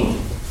the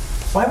king?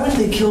 Why wouldn't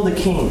they kill the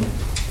king,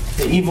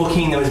 the evil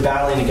king that was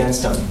battling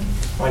against them?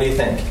 Why do you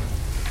think?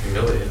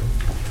 Humiliate.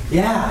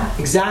 Yeah,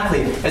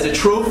 exactly. As a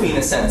trophy in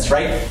a sense,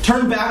 right?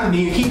 Turn back with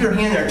me. You keep your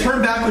hand there.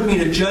 Turn back with me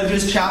to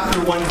Judges chapter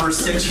 1, verse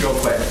 6 real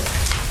quick.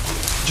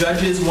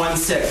 Judges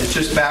 1:6. It's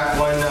just back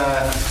one,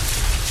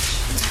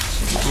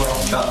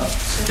 about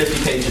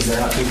 50 pages there,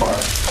 not too far.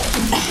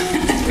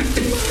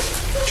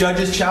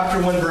 Judges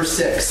chapter 1, verse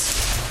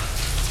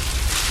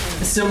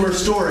 6. A similar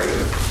story,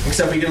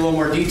 except we get a little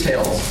more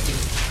details.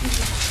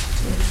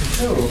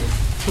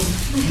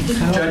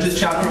 Judges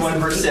chapter 1,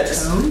 verse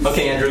 6.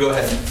 Okay, Andrew, go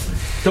ahead.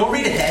 Don't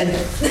read ahead.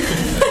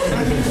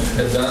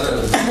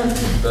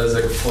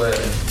 Adonizedek fled,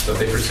 but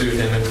they pursued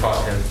him and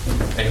caught him,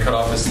 and cut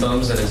off his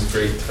thumbs and his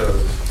great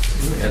toes.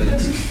 And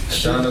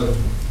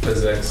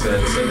Adonizedek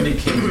said, 70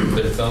 kings with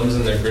their thumbs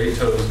and their great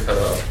toes cut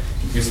off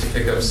used to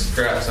pick up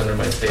scraps under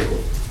my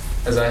table.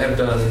 As I have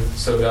done,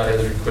 so God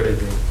has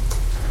requited me.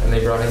 And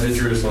they brought him to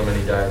Jerusalem, and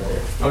he died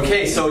there.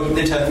 Okay, so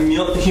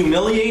to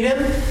humiliate him,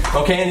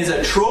 okay, and as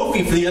a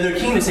trophy for the other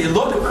king to say,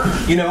 look,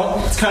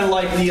 it's kind of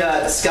like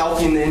the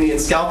scalping, the Indian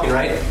scalping,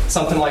 right?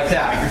 Something like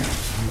that.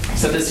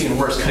 Except this is even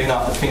worse, cutting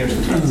off the fingers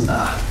and toes.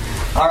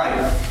 All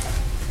right.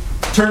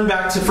 Turn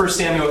back to 1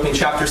 Samuel in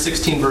chapter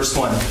 16, verse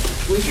 1.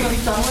 Which one,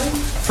 someone?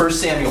 1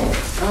 Samuel.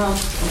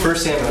 1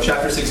 Samuel,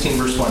 chapter 16,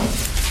 verse 1.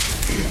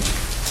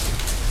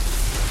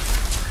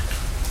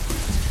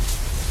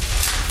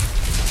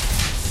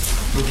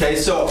 Okay,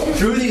 so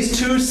through these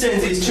two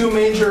sins, these two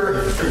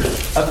major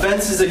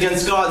offenses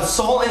against God,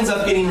 Saul ends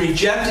up getting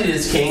rejected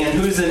as king, and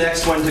who's the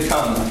next one to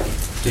come?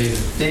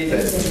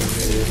 David.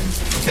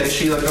 Okay,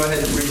 Sheila, go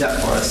ahead and read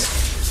that for us.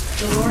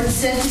 The Lord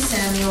said to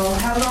Samuel,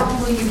 "How long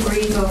will you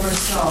grieve over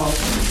Saul,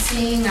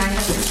 seeing I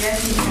have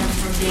rejected him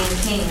from being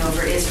king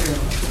over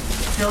Israel?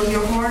 Fill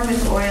your horn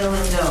with oil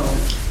and go.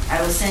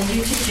 I will send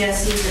you to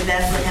Jesse the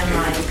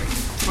Bethlehemite,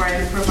 for I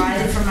have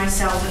provided for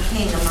myself a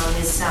king among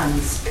his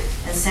sons."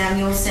 And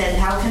Samuel said,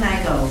 "How can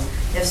I go?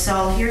 If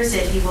Saul hears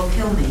it, he will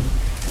kill me."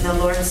 And the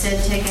Lord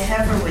said, "Take a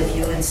heifer with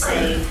you and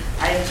say,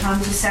 I have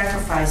come to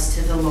sacrifice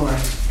to the Lord.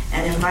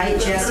 And invite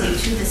Jesse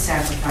to the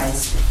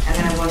sacrifice, and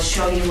I will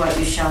show you what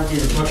you shall do."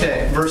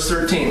 Okay, verse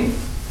 13.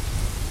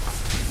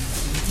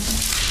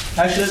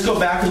 Actually, let's go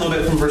back a little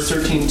bit from verse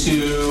 13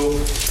 to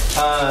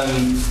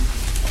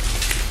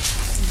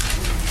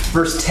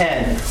verse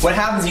 10. What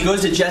happens? He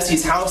goes to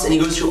Jesse's house and he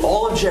goes through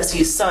all of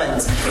Jesse's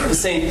sons,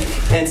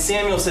 and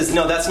Samuel says,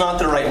 "No, that's not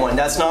the right one.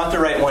 That's not the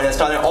right one. That's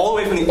not it." All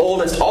the way from the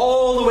oldest,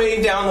 all the way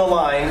down the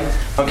line,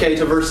 okay,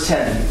 to verse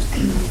 10.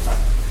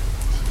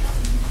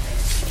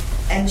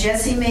 And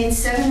Jesse made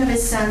 7 of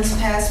his sons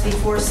pass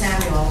before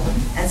Samuel.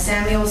 And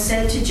Samuel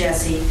said to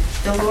Jesse,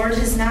 "The Lord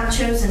has not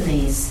chosen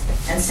these."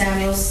 And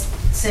Samuel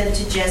said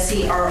to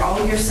Jesse, "Are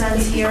all your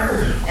sons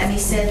here?" And he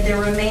said, "There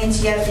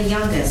remains yet the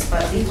youngest,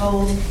 but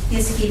behold, he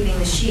is keeping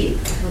the sheep."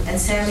 And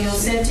Samuel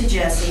said to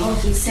Jesse,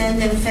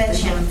 "Send and fetch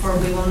him, for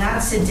we will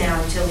not sit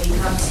down till he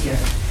comes here."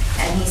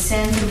 And he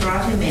sent and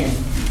brought him in.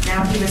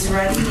 Now he was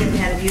ruddy and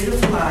had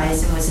beautiful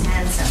eyes and was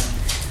handsome.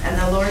 And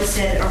the Lord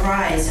said,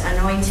 "Arise,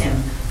 anoint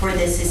him, for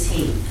this is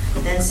he."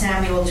 Then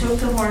Samuel took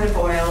the horn of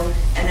oil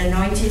and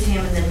anointed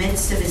him in the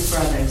midst of his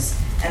brothers.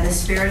 And the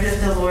Spirit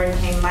of the Lord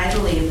came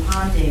mightily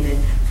upon David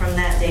from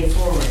that day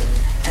forward.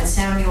 And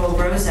Samuel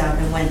rose up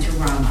and went to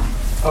Ramah.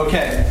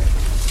 Okay,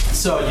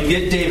 so you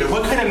get David.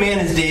 What kind of man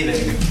is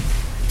David?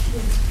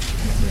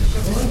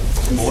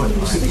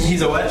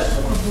 He's a what?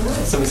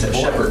 Somebody said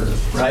shepherd,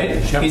 right?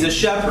 He's a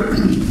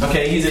shepherd.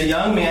 Okay, he's a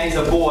young man, he's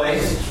a boy,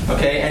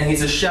 okay, and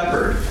he's a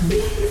shepherd.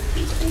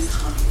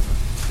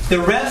 The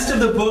rest of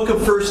the book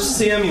of 1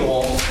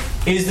 Samuel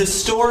is the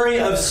story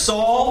of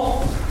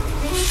Saul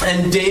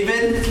and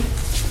David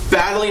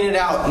battling it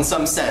out in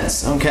some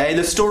sense, okay?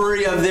 The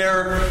story of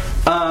their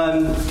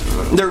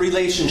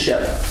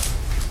relationship.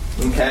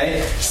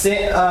 Okay?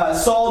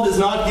 Saul does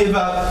not give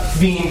up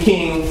being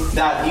king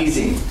that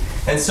easy.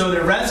 And so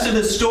the rest of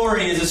the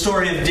story is a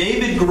story of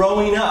David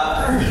growing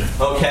up,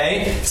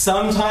 okay?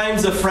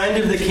 Sometimes a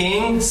friend of the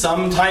king,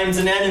 sometimes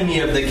an enemy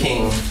of the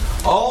king.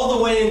 All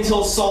the way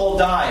until Saul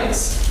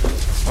dies.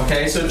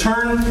 Okay, so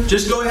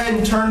just go ahead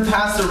and turn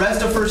past the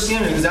rest of 1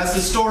 Samuel, because that's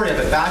the story of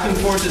it. Back and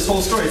forth, this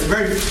whole story. It's a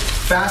very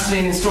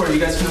fascinating story. You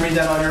guys can read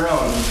that on your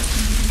own.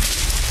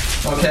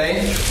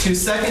 Okay, to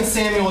 2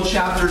 Samuel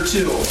chapter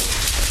 2.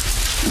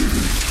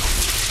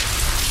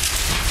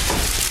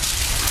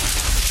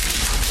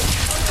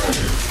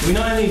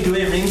 Do we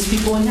have names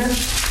people in here?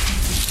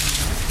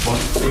 What?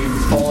 Are you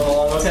following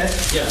along okay?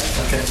 Yeah.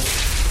 Okay.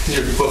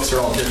 Your books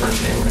are all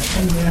different names.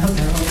 Yeah,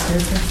 they're all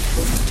different.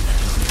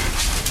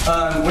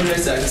 What did I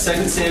say?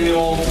 2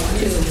 Samuel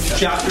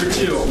chapter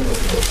 2,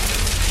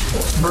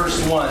 verse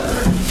 1.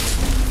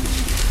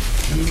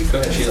 Go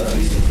ahead, Sheila.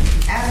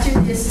 After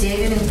this,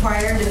 David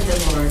inquired of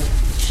the Lord,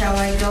 "Shall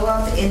I go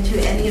up into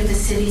any of the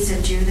cities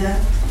of Judah?"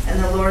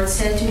 And the Lord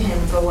said to him,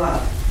 "Go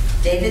up."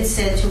 David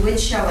said, "To which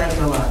shall I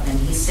go up?" And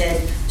he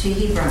said, "To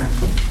Hebron."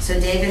 So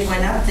David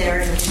went up there,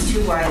 and his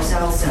 2 wives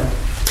also,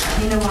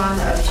 Ahinoam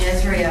of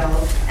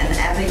Jezreel and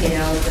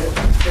Abigail,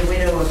 the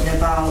widow of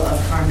Nabal of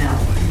Carmel.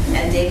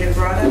 And David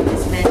brought up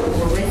his men who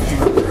were with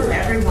him,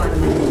 everyone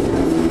with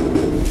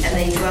him, and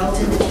they dwelt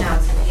in the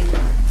towns of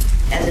Hebron.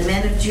 And the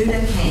men of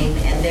Judah came,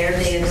 and there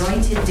they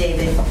anointed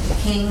David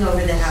king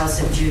over the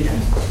house of Judah.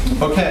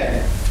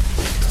 Okay,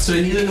 so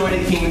he's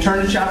anointed king.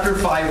 Turn to chapter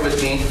 5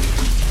 with me.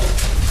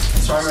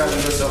 Sorry, I'm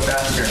having to go so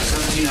fast here. So,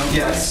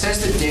 Yes. it says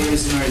that David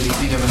is anointed the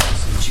king of the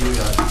house of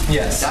Judah.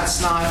 Yes. That's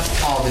not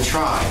all the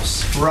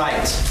tribes.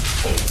 Right.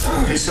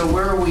 Okay, so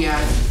where are we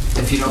at,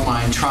 if you don't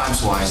mind,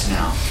 tribes-wise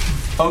now?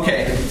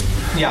 Okay,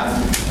 yeah.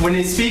 When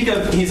they speak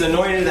of he's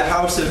anointed the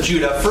house of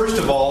Judah, first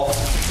of all,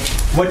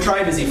 what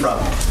tribe is he from?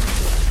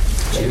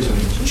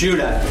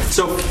 Judah.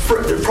 So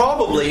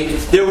probably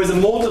there was a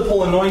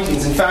multiple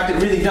anointings. In fact, it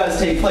really does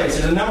take place.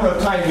 There's a number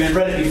of times we had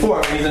read it before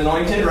when he's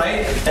anointed,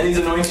 right? And he's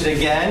anointed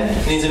again,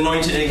 and he's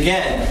anointed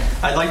again.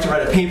 I'd like to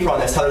write a paper on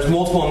this, how there's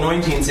multiple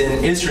anointings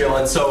in Israel,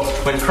 and so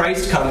when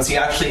Christ comes, he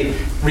actually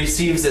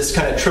receives this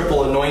kind of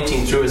triple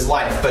anointing through his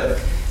life. But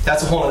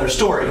that's a whole other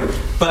story.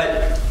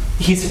 But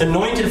he's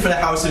anointed for the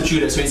house of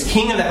Judah. So he's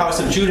king of the house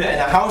of Judah. And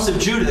the house of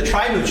Judah, the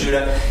tribe of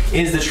Judah,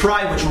 is the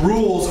tribe which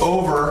rules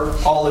over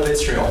all of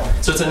Israel.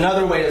 So it's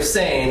another way of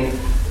saying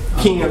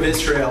king of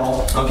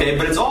Israel. Okay,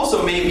 but it's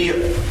also maybe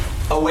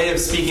a way of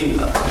speaking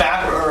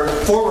back or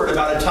forward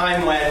about a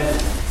time when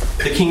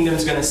the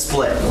kingdom's going to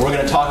split. We're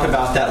going to talk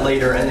about that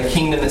later. And the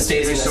kingdom that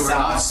stays in the So south. we're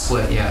not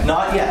split yet.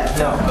 Not yet,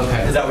 no.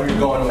 Okay. Is that what you're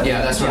going with?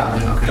 Yeah, that's what I'm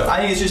doing. Okay. I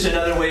think it's just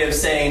another way of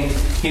saying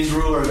he's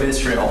ruler of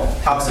Israel.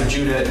 House of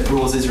Judah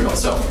rules Israel.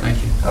 So, Thank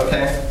you.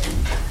 okay.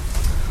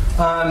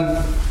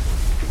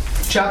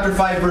 Chapter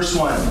 5, verse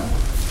 1.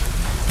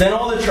 Then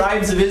all the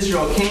tribes of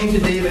Israel came to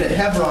David at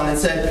Hebron and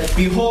said,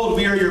 "Behold,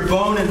 we are your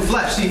bone and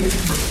flesh." See,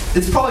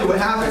 it's probably what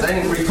happens. I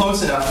didn't read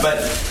close enough, but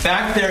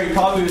back there he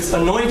probably was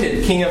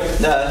anointed king of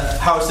the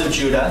house of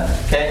Judah.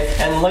 Okay,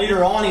 and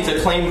later on he's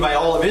acclaimed by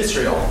all of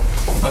Israel.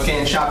 Okay,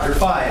 in chapter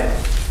 5.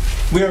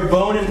 We are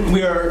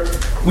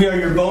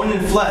your bone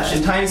and flesh.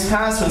 In times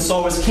past, when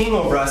Saul was king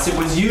over us, it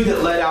was you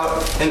that led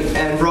out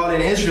and brought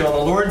in Israel.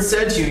 And the Lord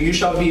said to you, "You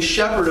shall be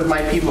shepherd of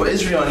my people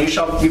Israel, and you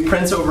shall be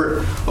prince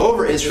over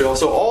Israel."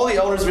 So all the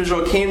elders of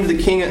Israel came to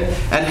the king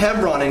at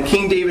Hebron, and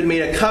King David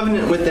made a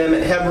covenant with them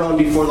at Hebron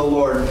before the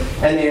Lord.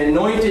 And they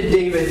anointed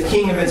David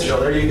king of Israel.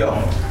 There you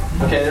go.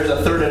 Okay, there's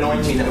a third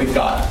anointing that we've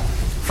got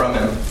from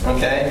him.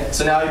 Okay,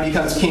 so now he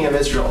becomes king of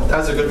Israel.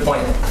 That's a good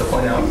point to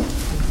point out.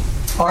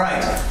 All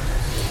right.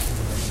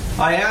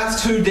 I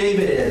asked who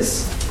David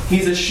is.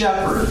 He's a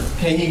shepherd.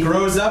 Okay, he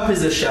grows up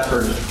as a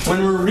shepherd.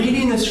 When we're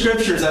reading the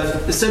scriptures,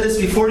 I've said this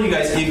before to you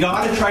guys, you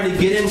got to try to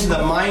get into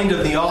the mind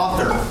of the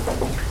author.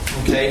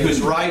 okay,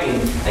 who's writing,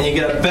 and you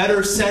get a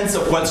better sense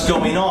of what's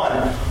going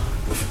on.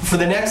 For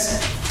the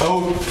next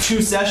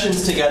 2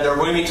 sessions together,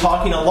 we're going to be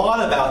talking a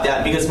lot about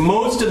that, because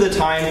most of the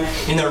time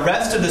in the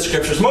rest of the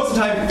scriptures, most of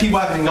the time people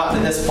haven't gotten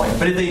to this point,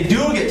 but if they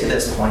do get to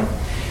this point,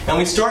 and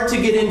we start to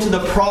get into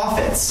the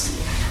prophets,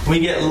 we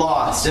get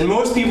lost. And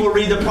most people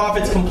read the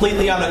prophets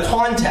completely out of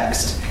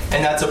context,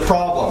 and that's a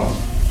problem.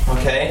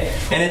 Okay?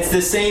 And it's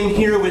the same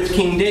here with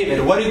King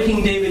David. What did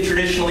King David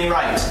traditionally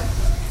write?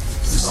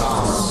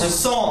 Psalms. The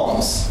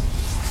Psalms.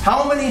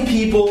 How many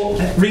people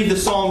read the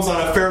Psalms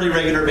on a fairly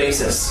regular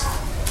basis?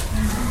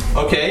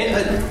 Okay,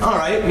 all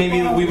right,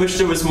 maybe we wish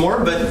there was more,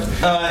 but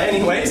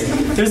anyways,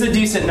 there's a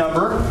decent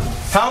number.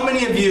 How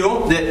many of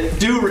you that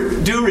do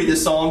read the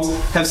Psalms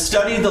have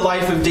studied the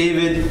life of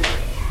David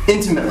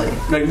intimately?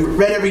 Like,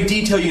 read every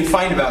detail you can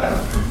find about him?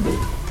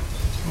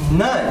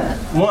 None.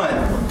 One.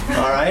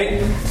 All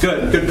right,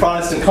 good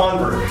Protestant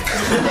convert.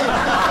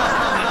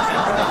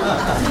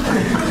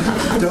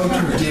 Don't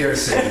you dare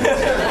say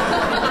that.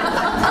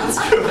 That's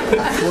true.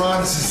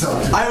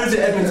 I was at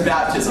Edmund's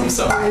baptism,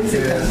 so.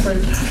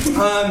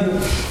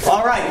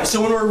 All right,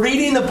 so when we're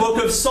reading the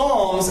book of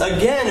Psalms,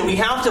 again, we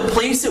have to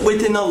place it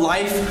within the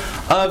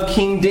life of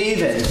King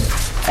David.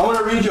 I want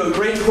to read you a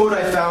great quote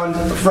I found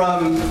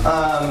from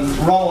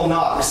Ronald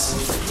Knox.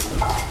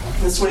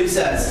 This is what he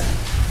says.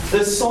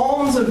 The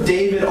Psalms of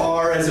David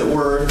are, as it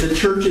were, the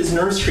church's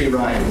nursery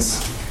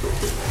rhymes.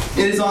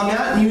 It is on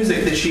that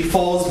music that she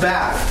falls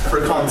back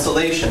for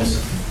consolation.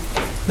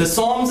 The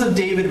Psalms of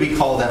David, we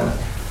call them.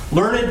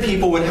 Learned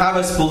people would have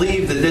us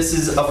believe that this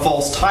is a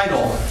false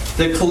title.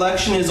 The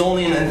collection is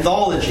only an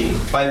anthology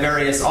by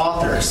various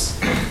authors.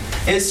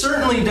 It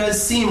certainly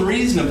does seem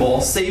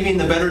reasonable, saving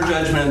the better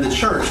judgment of the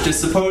church, to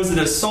suppose that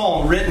a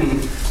psalm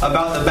written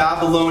about the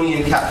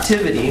Babylonian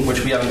captivity,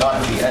 which we haven't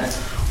gotten to yet,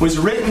 was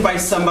written by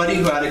somebody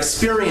who had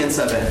experience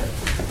of it.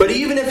 But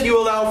even if you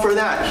allow for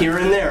that here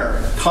and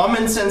there,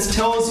 common sense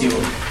tells you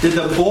that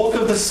the bulk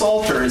of the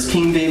Psalter is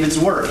King David's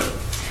work.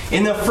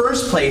 In the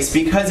first place,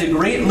 because a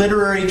great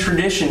literary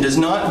tradition does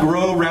not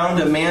grow around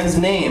a man's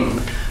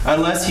name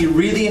unless he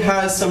really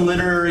has some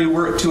literary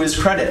work to his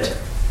credit.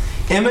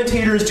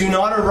 Imitators do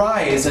not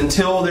arise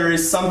until there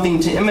is something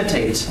to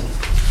imitate.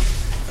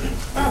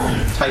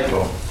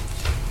 Typo.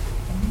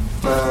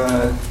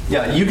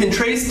 You can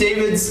trace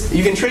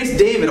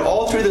David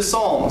all through the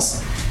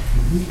Psalms.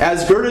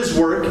 As Goethe's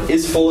work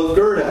is full of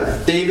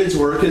Goethe, David's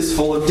work is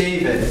full of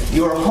David.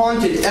 You are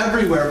haunted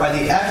everywhere by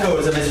the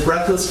echoes of his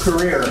breathless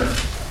career.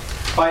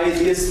 By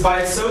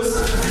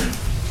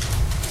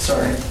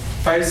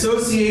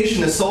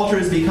association, the Psalter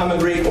has become a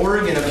great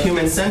organ of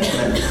human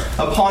sentiment,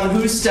 upon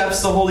whose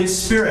steps the Holy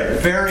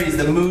Spirit varies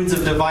the moods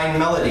of divine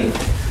melody.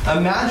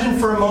 Imagine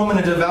for a moment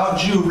a devout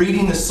Jew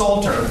reading the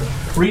Psalter,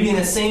 reading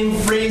the same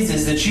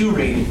phrases that you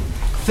read.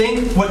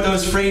 Think what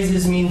those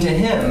phrases mean to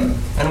him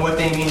and what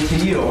they mean to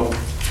you.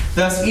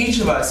 Thus, each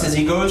of us, as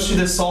he goes through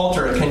the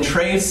Psalter, can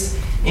trace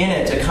in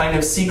it a kind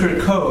of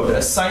secret code,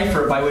 a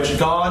cipher by which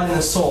God and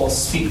the soul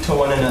speak to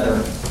one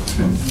another.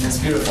 That's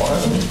beautiful,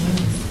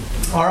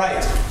 huh? All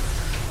right.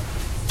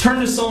 Turn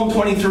to Psalm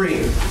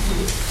 23.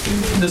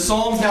 The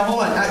Psalms, now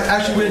hold on.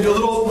 Actually, we're going to do a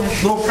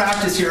little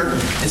practice here.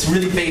 It's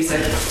really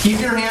basic.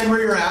 Keep your hand where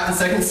you're at in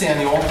 2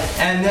 Samuel,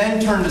 and then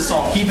turn to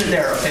Psalm. Keep it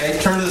there, okay?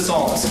 Turn to the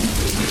Psalms.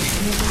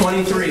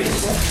 23.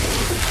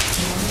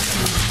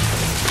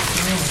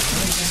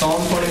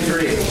 Psalm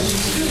 23.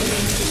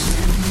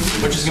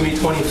 Which is going to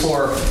be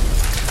 24,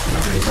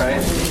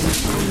 right?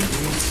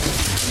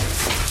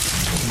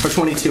 Or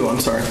 22, I'm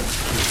sorry.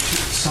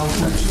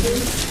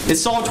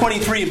 It's Psalm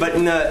 23, but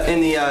in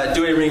the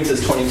Douay Rheims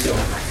it's 22.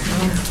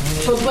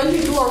 So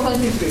 22 or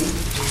 23?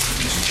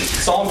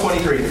 Psalm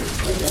 23.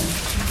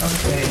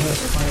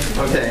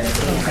 Okay.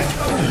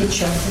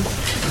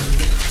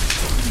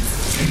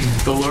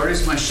 The Lord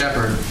is my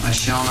shepherd, I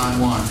shall not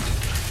want.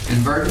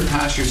 In verdant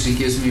pastures he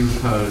gives me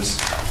repose.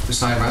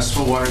 Beside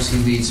restful waters he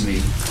leads me.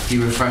 He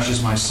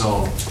refreshes my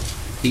soul.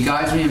 He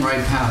guides me in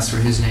right paths for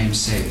his name's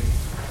sake.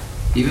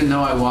 Even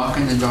though I walk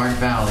in the dark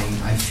valley,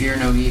 I fear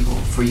no evil,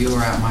 for you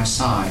are at my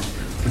side.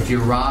 With your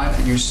rod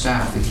and your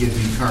staff that give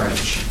me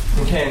courage.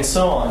 Okay, and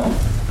so on.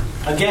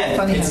 Again,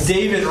 it's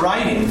David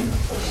writing.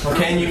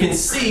 Okay, and you can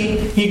see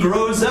he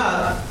grows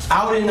up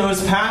out in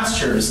those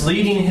pastures,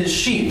 leading his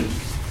sheep.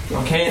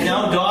 Okay, and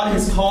now God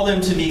has called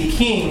him to be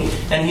king,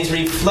 and he's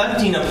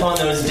reflecting upon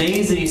those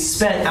days that he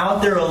spent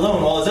out there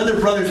alone. While his other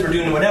brothers were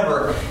doing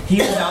whatever, he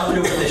was out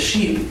there with the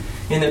sheep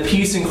in the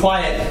peace and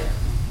quiet,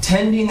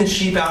 tending the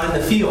sheep out in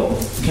the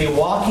field. Okay,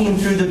 walking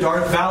through the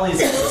dark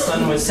valleys as the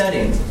sun was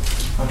setting.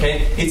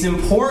 Okay, it's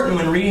important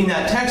when reading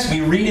that text,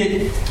 we read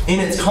it in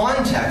its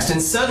context,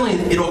 and suddenly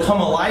it'll come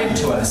alive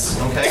to us.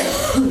 Okay?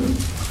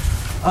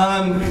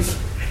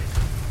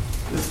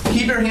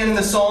 Keep your hand in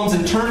the Psalms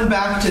and turn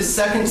back to 2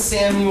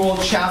 Samuel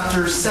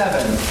chapter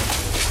 7.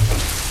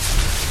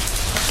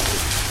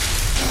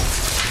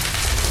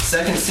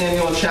 2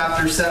 Samuel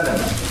chapter 7.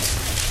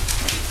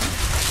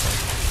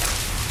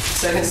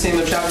 2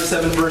 Samuel chapter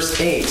 7, verse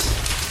 8.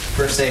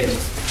 Verse 8.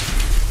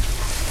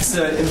 It's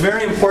a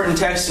very important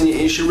text, and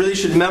you really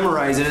should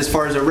memorize it as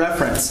far as a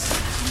reference.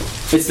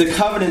 It's the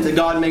covenant that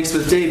God makes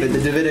with David, the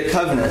Davidic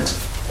covenant.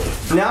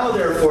 Now,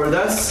 therefore,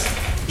 thus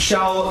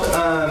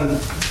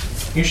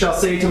you shall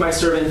say to my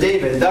servant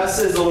David, thus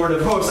says the Lord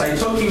of hosts, I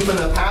took you from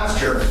the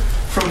pasture,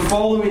 from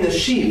following the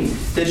sheep,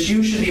 that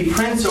you should be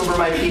prince over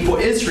my people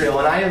Israel,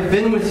 and I have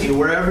been with you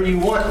wherever you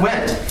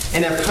went,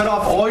 and have cut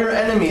off all your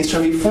enemies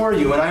from before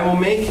you, and I will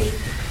make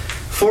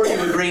for you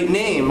a great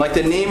name, like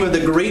the name of the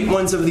great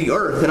ones of the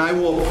earth, and I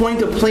will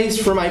appoint a place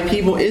for my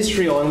people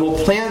Israel, and will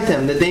plant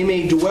them, that they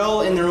may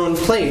dwell in their own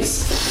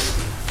place.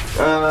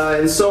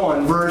 And so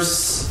on.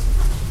 Verse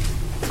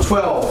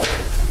 12.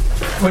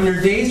 When your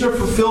days are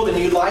fulfilled and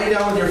you lie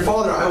down with your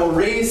father, I will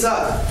raise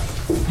up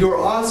your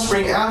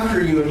offspring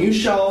after you, and you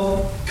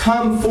shall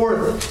come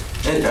forth.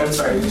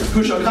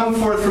 Who shall come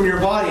forth from your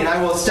body, and I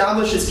will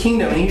establish his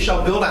kingdom, and he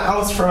shall build a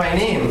house for my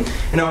name,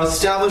 and I will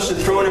establish the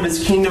throne of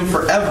his kingdom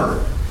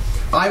forever.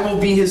 I will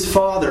be his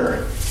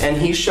father, and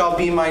he shall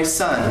be my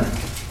son.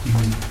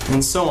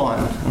 And so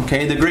on.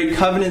 Okay, the great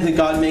covenant that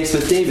God makes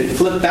with David.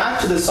 Flip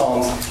back to the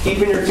Psalms.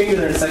 Keeping your finger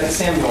there in 2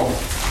 Samuel.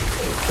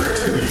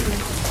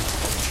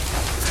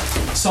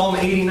 Psalm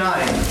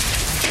 89.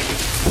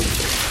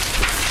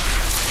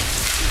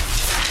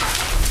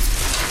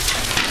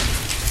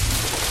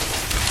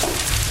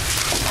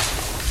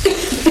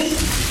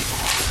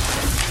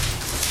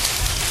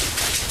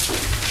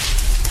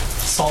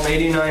 Psalm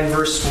 89,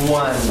 verse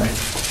 1.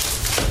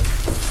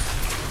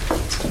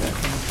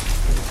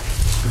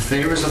 The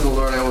favors of the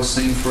Lord I will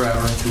sing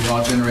forever. Through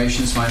all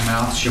generations my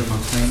mouth shall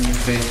proclaim your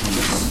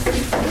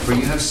faithfulness. For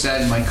you have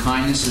said, my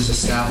kindness is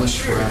established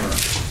forever.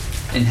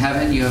 In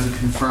heaven you have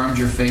confirmed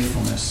your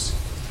faithfulness.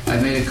 I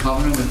have made a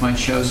covenant with my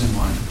chosen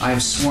one. I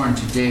have sworn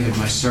to David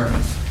my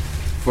servant.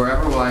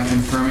 Forever will I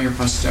confirm your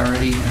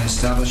posterity and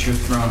establish your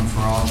throne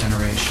for all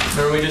generations.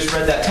 Remember, we just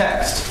read that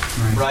text,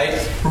 right?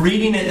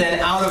 Reading it then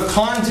out of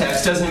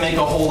context doesn't make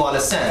a whole lot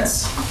of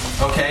sense.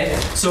 Okay?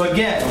 So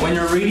again, when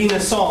you're reading the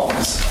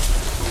Psalms,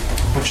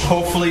 which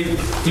hopefully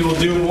you will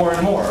do more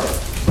and more,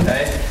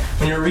 okay?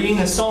 When you're reading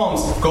the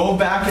Psalms, go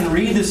back and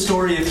read the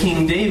story of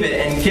King David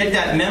and get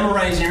that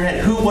memorized in your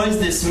head. Who was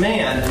this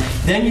man?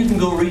 Then you can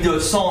go read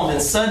those Psalms,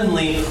 and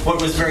suddenly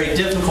what was very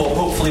difficult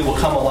hopefully will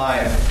come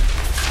alive.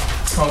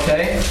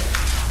 Okay?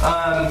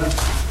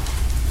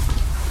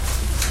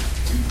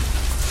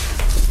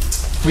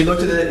 We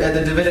looked at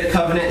the Davidic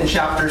covenant in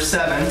chapter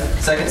 7,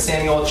 2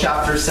 Samuel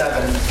chapter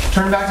 7.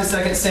 Turn back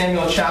to 2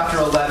 Samuel chapter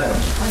 11.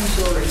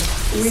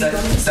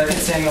 2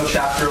 Samuel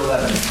chapter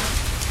 11.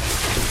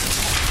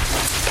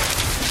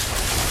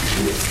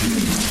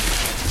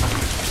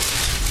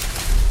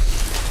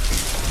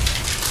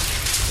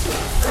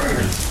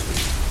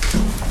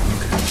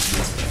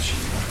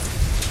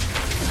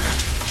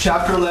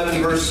 Chapter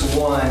 11, verse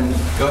 1.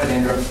 Go ahead,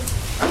 Andrew.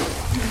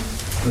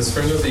 In the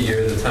spring of the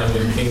year, the time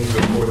when kings go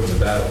forth to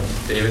battle,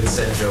 David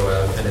sent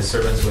Joab and his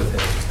servants with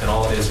him, and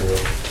all Israel,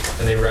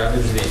 and they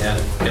ravaged the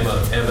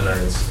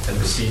Ammonites and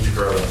besieged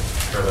Rabbah.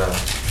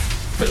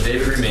 But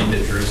David remained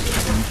at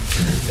Jerusalem.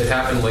 It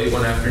happened late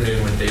one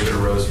afternoon when David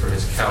arose from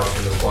his couch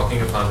and was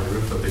walking upon the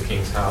roof of the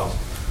king's house,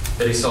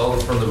 that he saw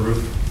from the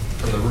roof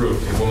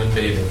a woman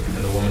bathing,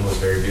 and the woman was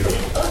very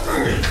beautiful.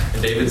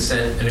 And David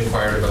sent and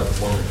inquired about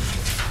the woman.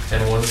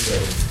 And one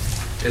said,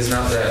 is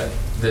not that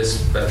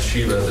this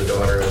Bathsheba, the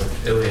daughter of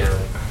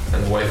Eliam,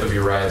 and the wife of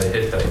Uriah the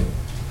Hittite?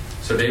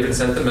 So David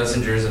sent the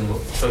messengers and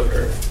took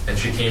her, and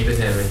she came to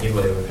him, and he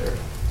lay with her.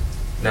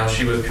 Now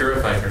she was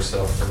purifying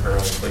herself from her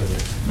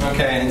uncleanness.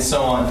 Okay, and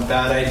so on.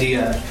 Bad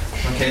idea.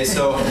 Okay,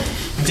 so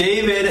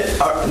David,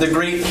 the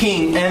great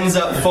king, ends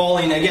up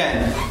falling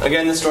again.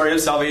 Again, the story of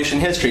salvation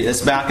history.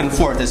 This back and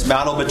forth, this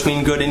battle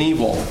between good and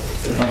evil.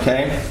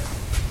 Okay?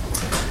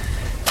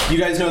 You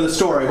guys know the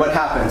story. What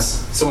happens?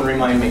 Someone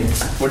remind me.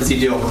 What does he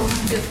do?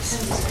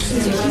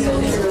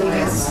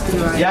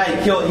 Yeah,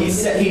 he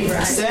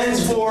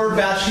sends for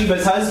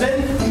Bathsheba's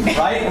husband,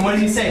 right? And what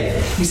does he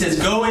say? He says,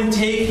 go and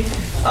take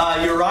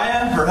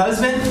Uriah, her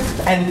husband,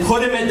 and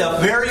put him at the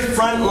very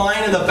front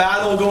line of the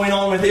battle going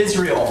on with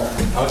Israel.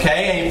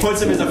 Okay? And he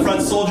puts him as a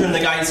front soldier and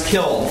the guy's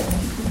killed.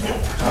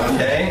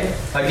 Okay?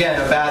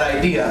 Again, a bad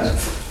idea.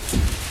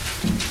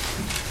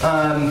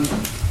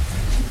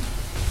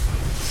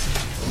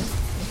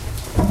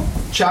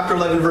 Chapter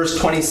 11, verse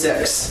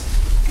 26.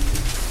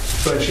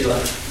 Go ahead, Sheila.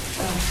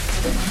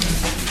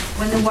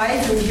 When the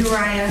wife of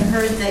Uriah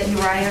heard that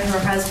Uriah, her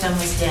husband,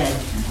 was dead,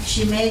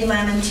 she made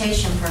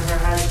lamentation for her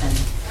husband.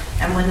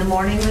 And when the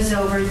mourning was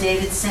over,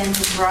 David sent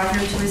and brought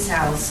her to his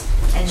house,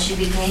 and she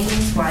became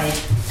his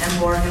wife and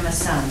bore him a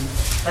son.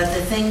 But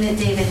the thing that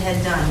David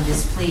had done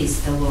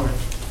displeased the Lord.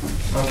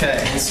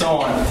 Okay, and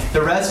so on.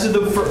 The rest of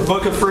the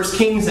book of 1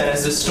 Kings then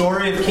is the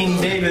story of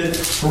King David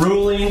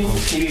ruling.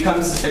 He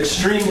becomes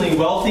extremely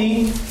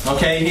wealthy.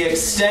 Okay, he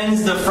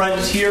extends the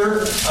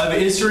frontier of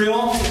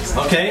Israel.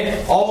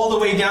 Okay, all the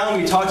way down,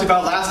 we talked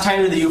about last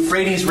time, to the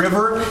Euphrates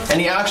River. And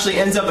he actually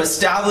ends up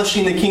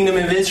establishing the kingdom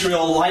of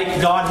Israel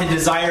like God had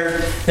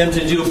desired them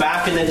to do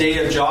back in the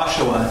day of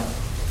Joshua.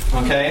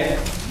 Okay?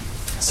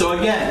 So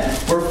again,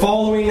 we're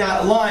following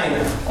that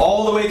line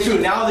all the way through.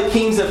 Now the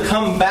kings have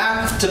come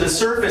back to the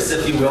surface,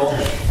 if you will,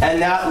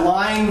 and that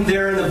line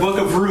there in the book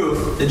of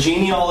Ruth, the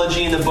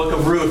genealogy in the book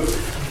of Ruth,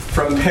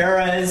 from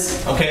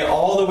Perez, okay,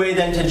 all the way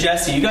then to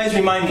Jesse. You guys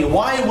remind me,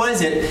 why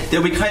was it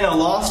that we kind of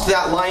lost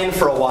that line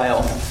for a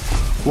while?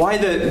 Why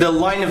the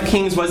line of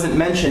kings wasn't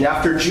mentioned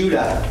after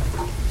Judah?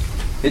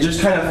 It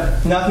just kind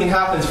of, nothing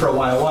happens for a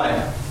while. Why?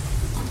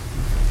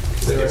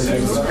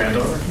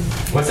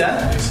 What's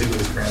that? Did he sleep with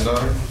his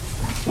granddaughter?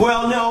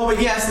 Well, no,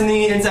 but yes, and then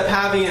he ends up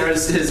having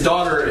his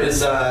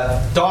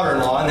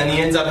daughter-in-law, and then he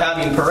ends up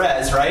having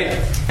Perez, right?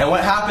 And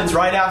what happens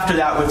right after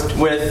that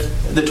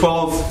with the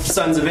 12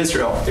 sons of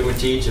Israel? They went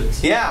to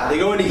Egypt. Yeah, they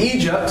go into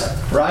Egypt,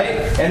 right?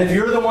 And if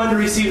you're the one to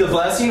receive the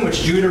blessing,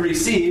 which Judah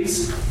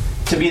receives,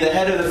 to be the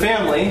head of the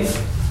family,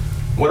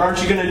 what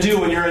aren't you going to do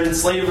when you're in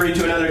slavery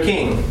to another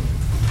king?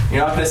 You're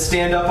not going to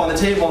stand up on the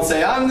table and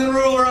say, I'm the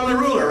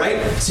ruler,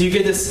 right? So you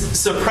get this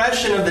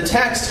suppression of the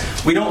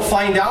text. We don't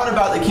find out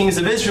about the kings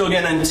of Israel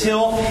again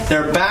until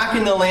they're back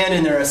in the land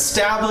and they're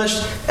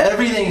established,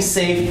 everything's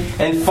safe,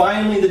 and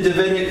finally the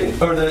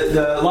Davidic, or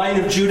the line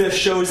of Judah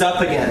shows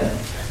up again.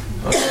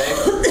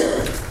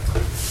 Okay?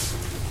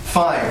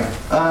 Fine.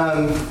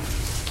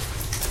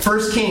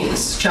 1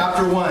 Kings,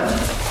 chapter 1.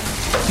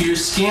 So you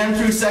scan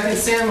through 2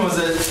 Samuel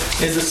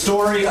is a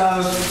story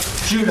of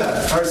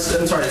Judah. Or,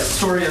 I'm sorry, it's a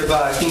story of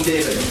King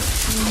David.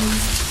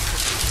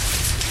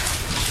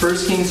 1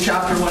 Kings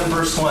chapter 1,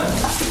 verse 1.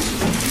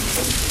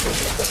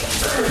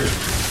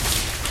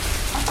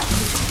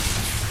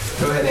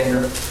 Go ahead,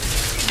 Andrew.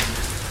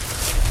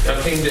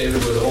 Now King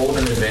David was old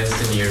and advanced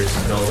in years,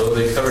 and although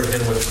they covered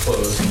him with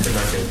clothes, he could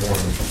not get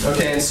warm.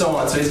 Okay, and so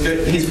on. So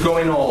he's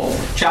growing old.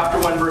 Chapter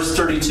 1, verse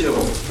 32.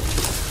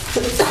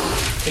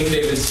 King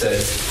David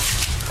said,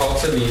 call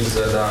to me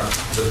Zadok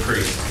the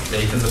priest,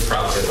 Nathan the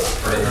prophet,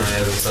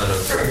 Benaiah the son of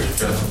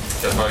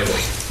Jehoiada.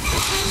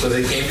 So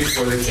they came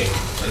before the king,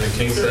 and the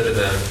king said to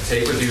them,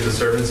 take with you the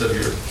servants of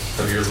your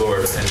lord,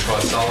 and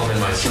cause Solomon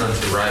my son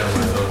to ride on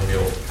my own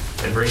mule,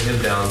 and bring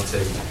him down to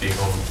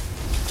Gihon.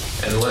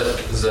 And let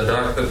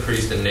Zadok the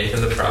priest and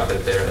Nathan the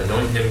prophet there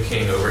anoint him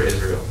king over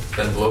Israel.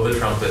 Then blow the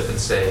trumpet and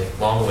say,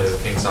 long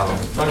live King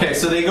Solomon. Okay,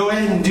 so they go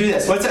ahead and do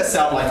this. What's that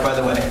sound like, by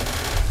the way?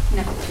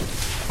 No.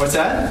 What's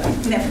that?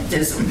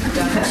 Nepotism. It's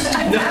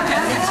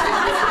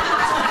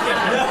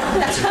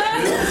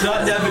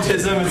not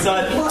nepotism. It's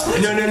not.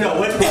 No.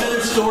 What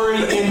other story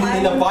in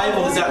the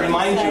Bible does that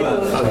remind you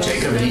of? Oh,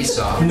 Jacob and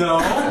Esau.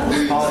 No.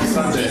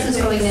 Jesus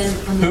going in.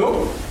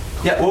 Who?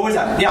 Yeah. What was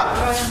that?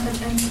 Yeah.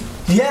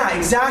 Yeah,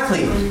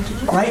 exactly.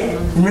 Right?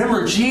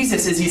 Remember,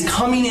 Jesus, as he's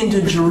coming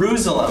into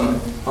Jerusalem,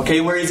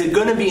 okay, where he's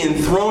going to be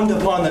enthroned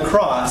upon the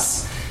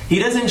cross, he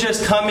doesn't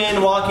just come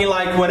in walking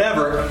like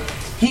whatever.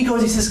 He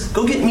says,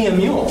 go get me a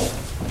mule.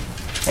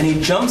 And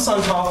he jumps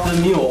on top of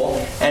the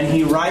mule and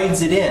he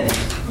rides it in.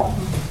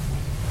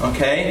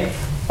 Okay?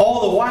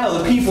 All the while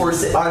the people are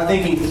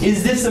thinking,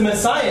 is this the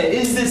Messiah?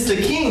 Is this the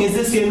king? Is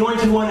this the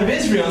anointed one of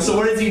Israel? And so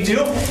what does he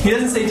do? He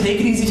doesn't say, take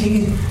it easy, take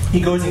it easy.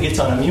 He goes and gets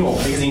on a mule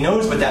because he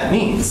knows what that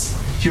means.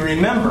 If you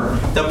remember,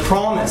 the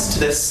promise to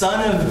the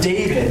son of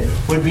David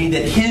would be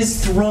that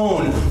his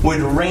throne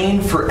would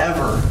reign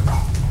forever.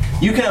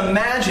 You can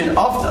imagine,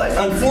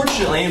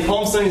 unfortunately, and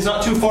Palm Sunday is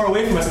not too far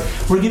away from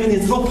us, we're given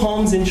these little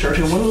palms in church,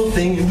 and one little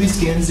thing, everybody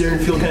stands there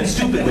and feel kind of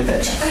stupid with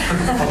it.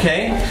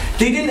 Okay?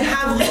 They didn't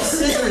have little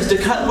scissors to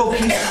cut little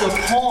pieces of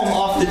palm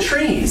off the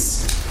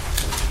trees.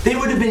 They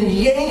would have been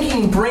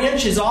yanking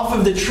branches off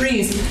of the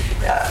trees.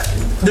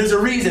 There's a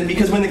reason,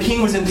 because when the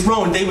king was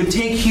enthroned, they would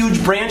take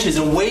huge branches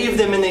and wave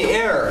them in the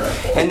air.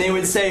 And they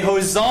would say,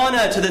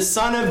 Hosanna to the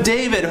Son of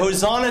David!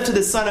 Hosanna to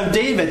the Son of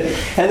David!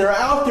 And they're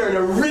out there and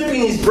they're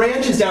ripping these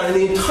branches down, and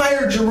the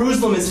entire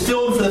Jerusalem is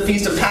filled for the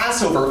Feast of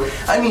Passover.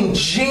 I mean,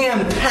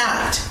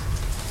 jam-packed.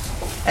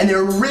 And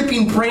they're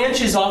ripping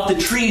branches off the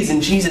trees,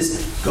 and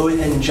Jesus goes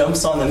ahead and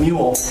jumps on the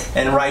mule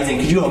and rides in.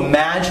 Could you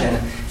imagine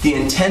the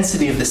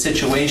intensity of the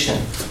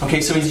situation?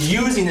 Okay, so he's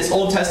using this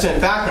Old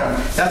Testament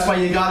background. That's why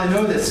you got to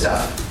know this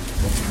stuff.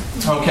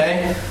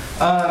 Okay?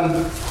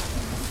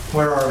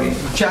 Where are we?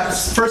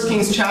 1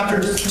 Kings chapter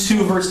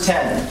 2, verse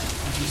 10.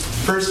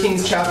 1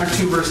 Kings chapter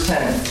 2, verse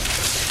 10.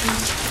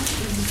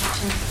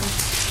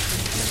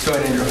 Go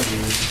ahead, Andrew.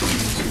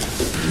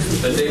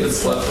 Then David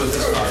slept with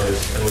his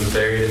fathers and was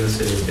buried in the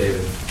city of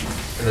David.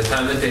 And the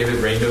time that David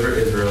reigned over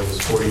Israel was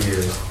 40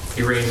 years.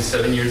 He reigned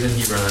 7 years in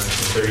Hebron and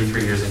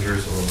 33 years in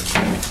Jerusalem.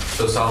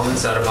 So Solomon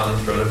sat upon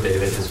the throne of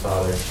David, his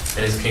father,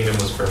 and his kingdom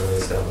was firmly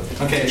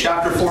established. Okay,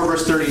 chapter 4,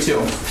 verse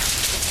 32.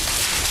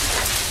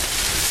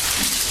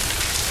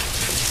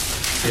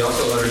 He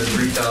also uttered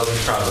 3,000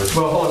 proverbs.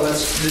 Well, hold on,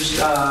 let's just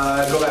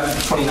go back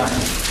to 29.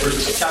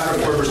 Chapter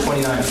 4, verse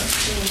 29.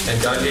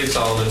 And God gave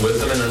Solomon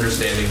wisdom and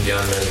understanding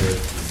beyond measure,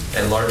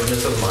 and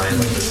largeness of mind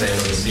like the sand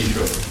on the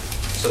seashore.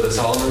 So that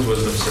Solomon's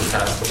wisdom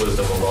surpassed the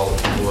wisdom of all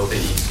the people of the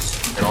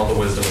east, and all the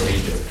wisdom of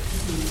Egypt.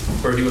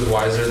 For he was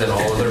wiser than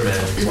all other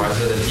men,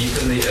 wiser than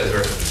Ethan the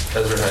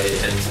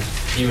Ezrahite, and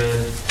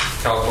Heman,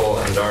 Calcol,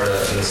 and Darda,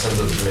 and the sons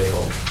of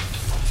Jamahel.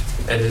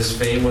 and his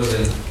fame was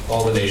in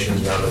all the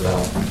nations round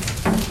about.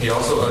 He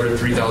also uttered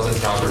 3,000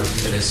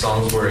 proverbs, and his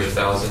songs were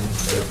 1,000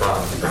 and a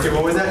pride. Okay,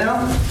 what was that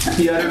now?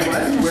 He uttered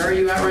what? Where are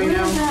you at right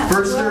now?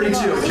 Verse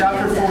 32.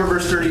 Chapter 4,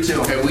 verse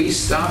 32. Okay, we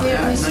stopped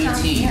at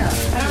 19.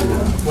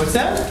 What's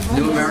that?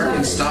 New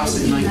American stops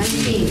at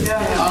 19.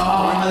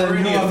 Oh, the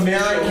New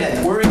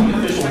American. We're in the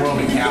official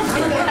Roman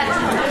Catholic.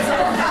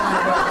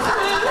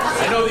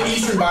 I know the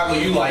Eastern Bible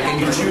you like and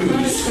you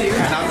choose.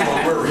 Not the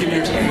one we're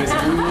reading.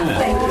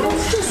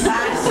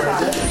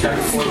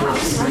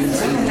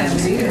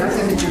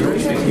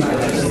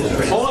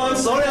 Hold on,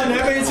 slow down.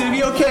 Everybody's going to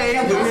be okay.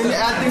 We're going to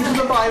add things to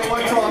the Bible,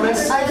 I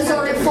promise. I just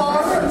only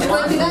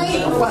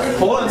 4:29.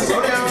 Hold on,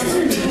 slow down.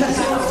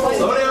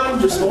 Slow down.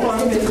 Just hold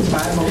on. This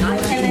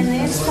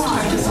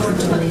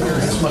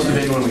must have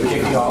been when we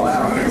kicked you all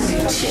out.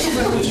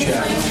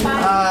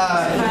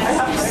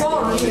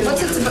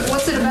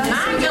 What's it about?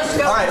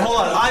 All right, hold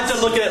on. I have to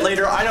look at it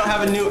later. I don't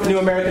have a New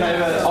American. I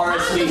have an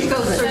RSV.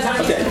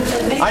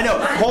 Okay. I know.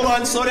 Hold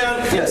on. Slow down.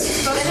 Yes.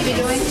 Supposed to be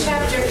doing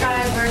chapter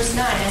 5, verse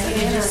 9. I think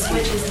it just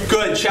switches.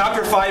 Good.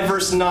 Chapter 5,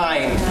 verse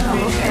 9.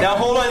 Now,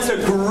 hold on. It's a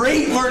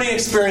great learning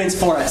experience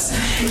for us.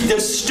 The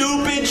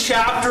stupid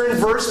chapter and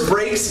verse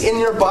breaks in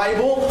your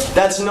Bible,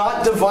 that's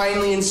not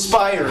divinely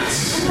inspired.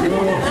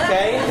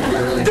 Okay?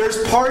 There's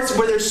parts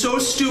where they're so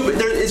stupid,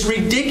 it's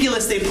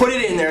ridiculous they put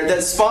it in there,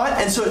 that spot,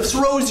 and so it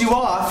throws you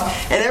off,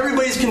 and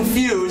everybody's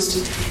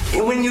confused.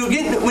 When you're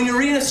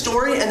reading a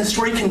story and the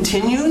story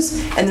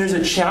continues and there's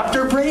a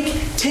chapter break,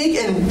 take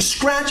and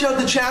scratch out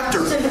the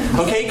chapter,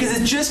 okay? Because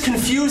it's just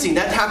confusing.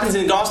 That happens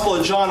in the Gospel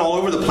of John all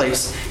over the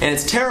place, and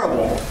it's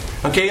terrible.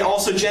 Okay,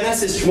 also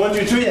Genesis 1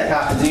 through 3 that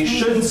happens. You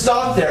shouldn't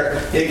stop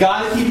there. You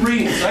gotta keep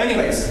reading. So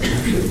anyways,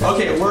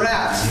 okay, we're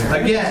at,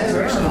 again,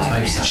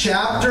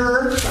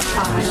 chapter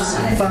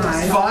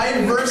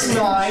 5, verse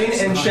 9,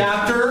 and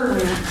chapter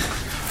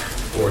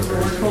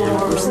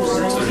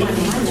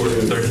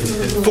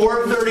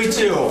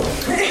 432.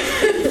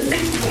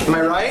 Am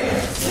I right?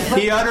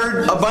 He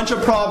uttered a bunch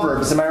of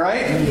proverbs. Am I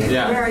right?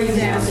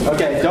 Yeah.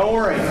 Okay, don't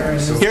worry.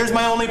 Here's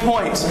my only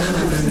point.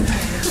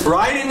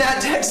 Right in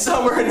that text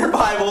somewhere in your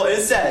Bible,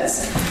 it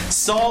says,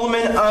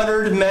 Solomon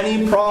uttered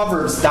many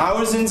proverbs,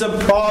 thousands of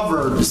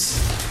proverbs.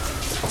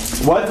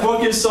 What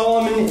book is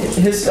Solomon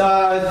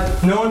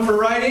known for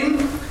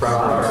writing?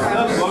 Proverbs.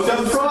 The book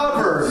of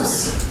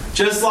Proverbs.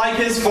 Just like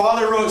his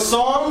father wrote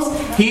Psalms,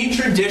 he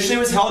traditionally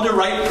was held to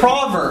write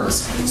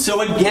Proverbs. So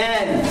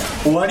again,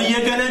 what are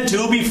you going to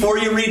do before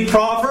you read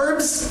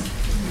Proverbs?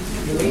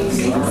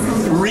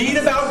 Read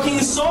about King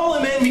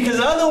Solomon, because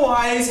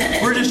otherwise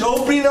we're just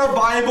opening our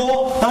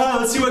Bible.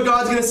 Let's see what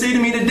God's going to say to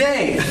me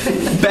today.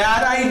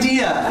 Bad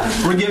idea.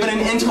 We're given an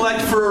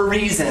intellect for a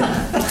reason.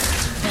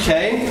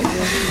 Okay?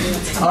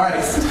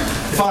 Alright,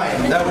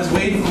 fine. That was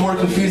way more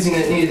confusing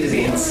than it needed to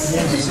be.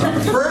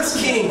 1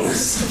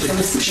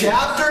 Kings,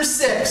 chapter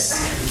 6,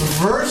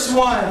 verse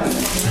 1.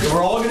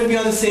 We're all going to be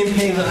on the same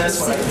page on this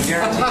one, I can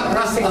guarantee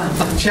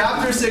you.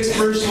 Chapter 6,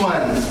 verse 1.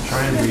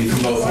 Try and read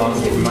from both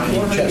lungs, but we might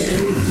need chest.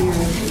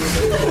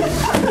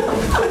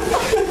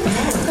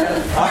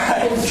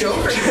 Alright.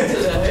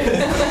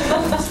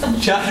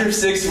 Chapter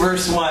 6,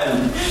 verse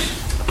 1.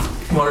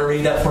 You want to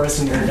read that for us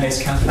in your nice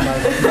Catholic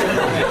Bible?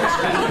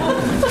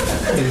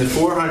 In the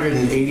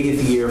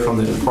 480th year from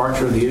the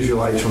departure of the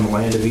Israelites from the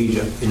land of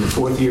Egypt, in the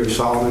 4th year of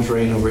Solomon's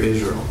reign over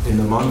Israel, in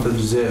the month of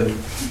Ziv,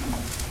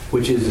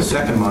 which is the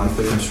 2nd month,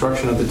 the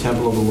construction of the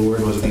temple of the Lord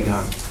was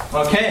begun.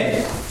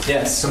 Okay.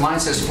 Yes. So mine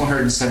says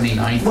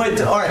 479. Wait,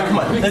 all right, come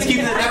on. Let's keep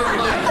it all right.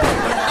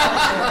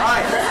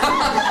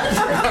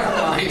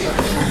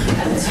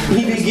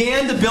 He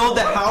began to build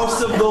the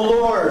house of the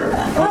Lord.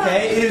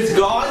 Okay? It is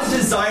God's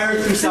desire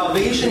through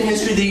salvation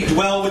history that he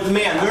dwell with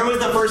man. Where was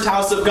the first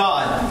house of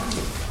God?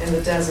 In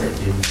the desert.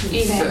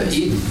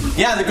 Eden.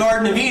 Yeah, the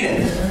Garden of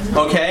Eden.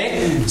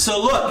 Okay?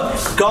 So look,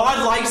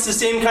 God likes the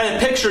same kind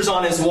of pictures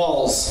on his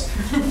walls.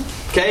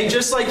 Okay?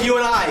 Just like you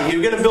and I.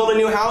 You're going to build a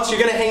new house, you're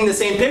going to hang the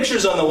same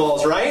pictures on the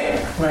walls,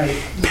 right? Right.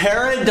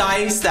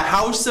 Paradise, the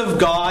house of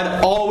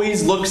God,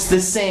 always looks the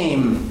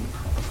same.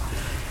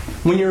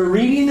 When you're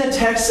reading the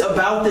text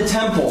about the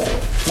temple,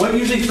 what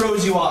usually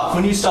throws you off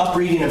when you stop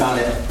reading about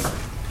it?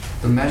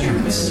 The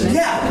measurements.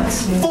 Yeah,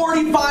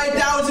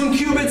 45,000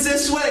 cubits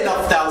this way. Not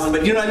 1,000,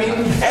 but you know what I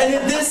mean?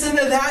 And this and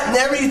that and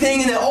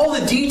everything and all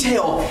the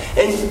detail.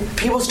 And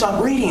people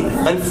stop reading.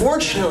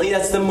 Unfortunately,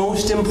 that's the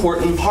most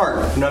important part.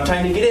 I don't have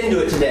time to get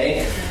into it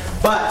today.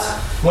 But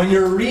when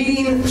you're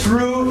reading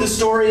through the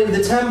story of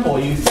the temple,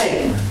 you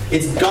think,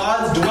 it's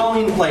God's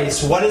dwelling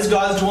place. What does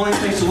God's dwelling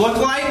place look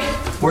like?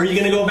 Where are you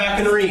going to go back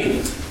and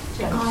read?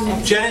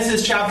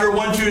 Genesis chapter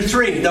 1 through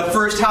 3, the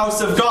first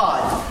house of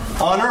God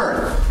on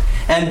earth.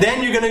 And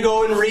then you're going to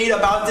go and read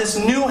about this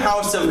new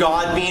house of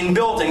God being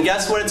built. And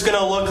guess what it's going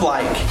to look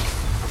like?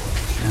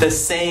 The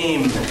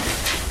same.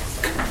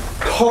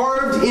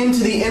 Carved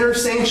into the inner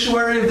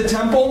sanctuary of the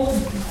temple,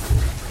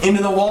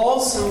 into the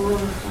walls,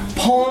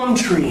 palm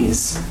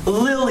trees,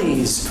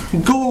 lilies,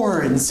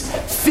 gourds,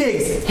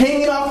 figs,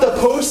 hanging off the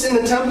posts in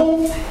the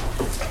temple,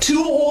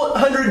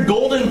 200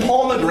 golden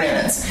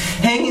pomegranates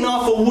hanging off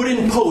a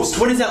wooden post,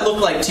 what does that look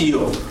like to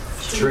you?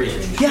 Tree.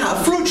 Yeah,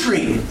 a fruit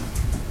tree.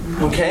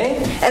 Okay?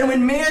 And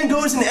when man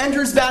goes and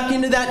enters back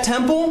into that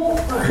temple,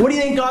 what do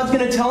you think God's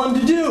going to tell him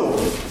to do?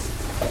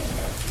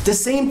 The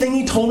same thing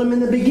he told him in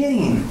the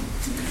beginning.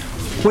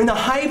 When the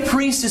high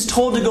priest is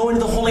told to go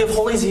into the Holy of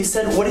Holies, he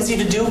said, what is he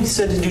to do? He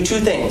said to do two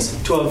things.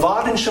 To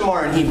avad and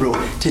shamar in Hebrew.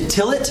 To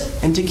till it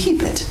and to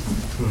keep it.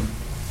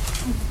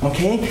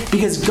 Okay?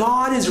 Because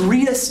God is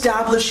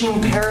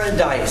reestablishing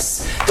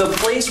paradise. The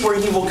place where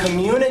he will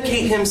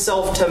communicate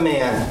himself to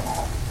man.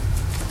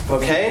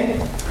 Okay?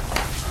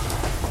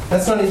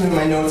 That's not even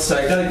my notes, so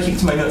I gotta keep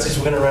to my notes because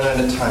we're gonna run out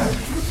of time.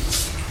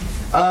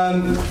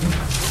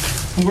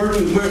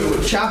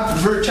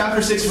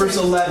 Chapter 6, verse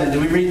 11.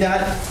 Did we read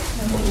that?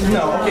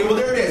 No. Okay, well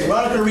there it is. We're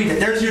not gonna read it.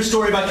 There's your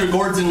story about your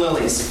gourds and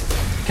lilies.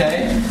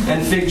 Okay?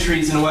 And fig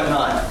trees and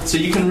whatnot. So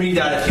you can read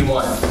that if you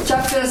want.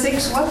 Chapter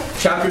 6, what?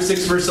 Chapter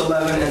 6, verse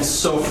 11, and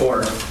so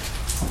forth.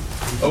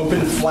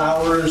 Open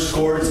flowers,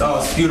 gourds. Oh,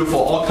 it's beautiful.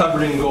 All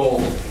covered in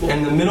gold.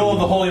 In the middle of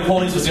the Holy of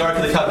Holies was the Ark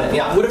of the Covenant.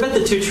 Yeah. What about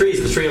the two trees,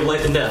 the tree of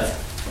life and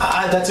death?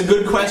 That's a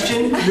good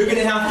question. You're going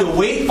to have to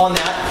wait on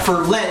that for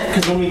Lent,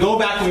 because when we go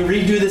back and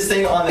we redo this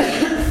thing on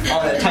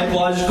a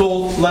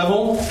typological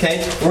level,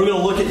 okay, we're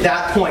going to look at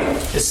that point,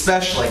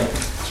 especially.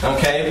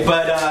 Okay,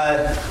 but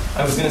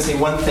I was going to say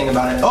one thing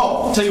about it.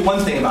 Oh, I'll tell you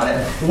one thing about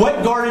it.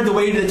 What guarded the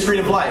way to the tree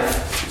of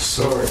life?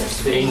 Sword.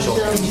 The angel.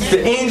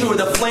 The angel with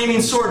a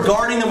flaming sword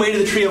guarding the way to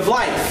the tree of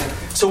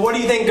life. So what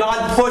do you think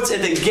God puts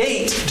at the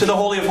gate to the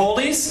Holy of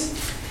Holies?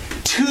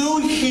 2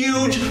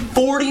 huge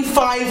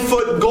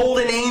 45-foot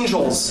golden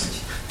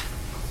angels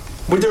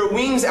with their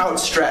wings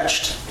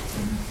outstretched.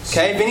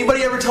 Okay, if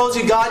anybody ever tells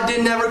you God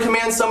didn't ever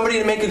command somebody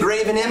to make a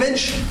graven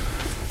image,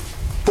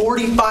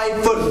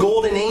 45-foot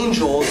golden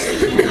angels,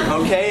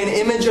 okay, an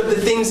image of the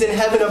things in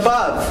heaven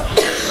above.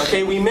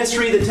 Okay, we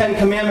misread the 10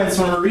 Commandments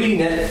when we're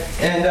reading it,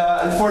 and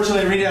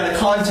unfortunately read it out of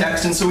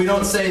context, and so we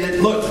don't say that,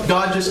 look,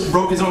 God just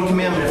broke his own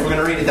commandment if we're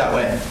going to read it that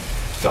way.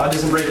 God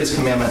doesn't break his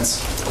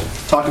commandments.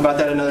 Talk about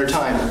that another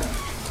time.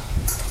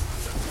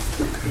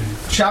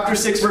 Chapter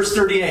 6, verse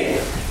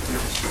 38.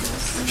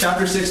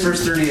 Chapter 6,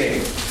 verse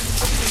 38.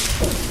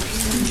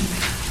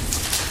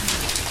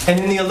 And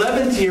in the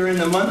 11th year, in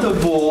the month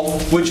of Bul,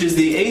 which is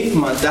the 8th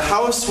month, the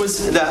house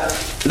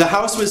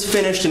was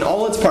finished in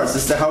all its parts.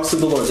 This is the house of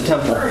the Lord, the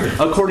temple.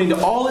 According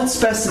to all its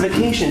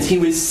specifications, he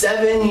was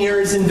 7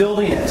 years in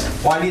building it.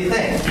 Why do you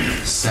think?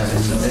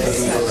 7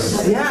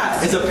 days.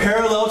 Yeah, it's a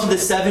parallel to the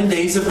 7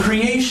 days of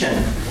creation.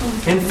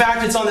 In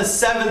fact, it's on the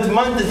 7th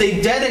month that they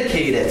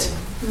dedicate it.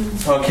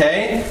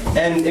 Okay?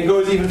 And it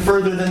goes even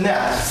further than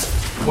that.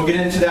 We'll get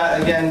into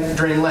that again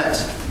during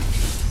Lent.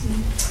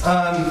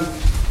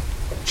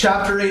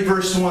 Chapter 8,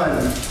 verse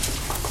 1.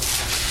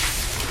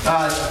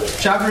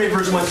 Chapter 8,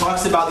 verse 1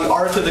 talks about the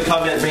Ark of the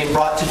Covenant being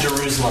brought to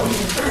Jerusalem.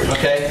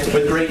 Okay?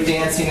 With great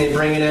dancing, they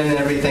bring it in and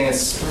everything.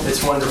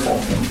 It's wonderful.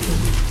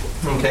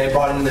 Okay?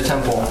 Brought into the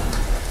temple.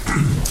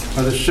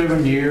 Are the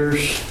 7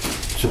 years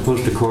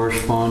supposed to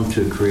correspond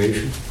to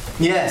creation?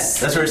 Yes,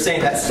 that's what we're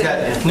saying.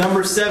 That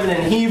number 7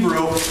 in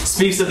Hebrew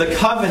speaks of the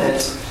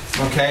covenant,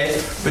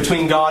 okay,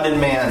 between God and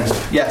man.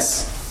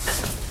 Yes?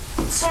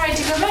 Sorry,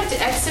 to go back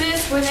to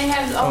Exodus, where they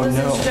have all those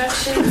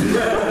instructions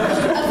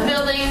of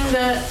building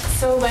the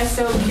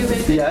so-by-so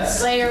cubic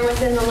layer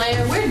within the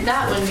layer. Where did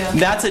that one go?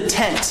 That's a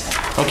tent.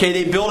 Okay,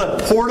 they build a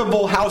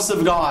portable house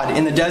of God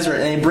in the desert,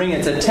 and they bring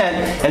it to a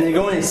tent, and they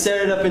go and they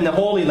set it up in the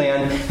Holy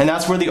Land, and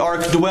that's where the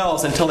ark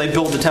dwells until they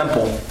build the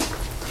temple.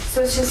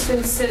 So it's just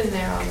been sitting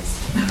there all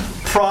this time.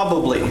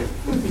 Probably.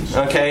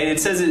 Okay, it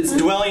says it's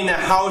dwelling in the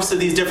house of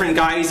these different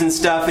guys and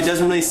stuff. It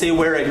doesn't really say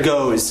where it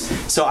goes.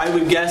 So I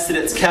would guess that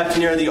it's kept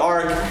near the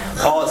ark,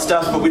 all that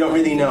stuff, but we don't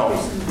really know.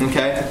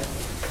 Okay?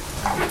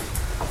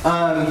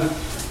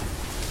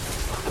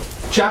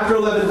 Chapter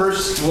 11,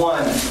 verse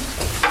 1.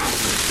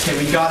 Okay,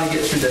 we got to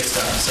get through this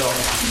stuff. So.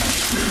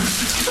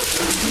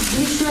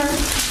 You sure?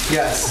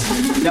 Yes.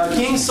 Now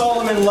King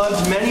Solomon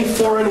loved many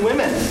foreign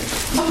women.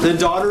 The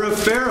daughter of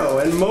Pharaoh,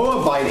 and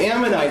Moabite,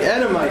 Ammonite,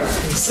 Edomite,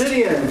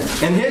 Sidon,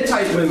 and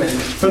Hittite women,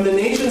 from the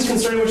nations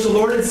concerning which the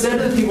Lord had said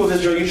to the people of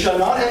Israel, you shall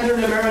not enter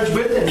into marriage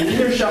with them,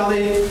 neither shall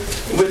they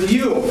with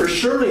you, for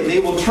surely they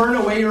will turn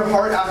away your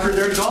heart after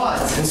their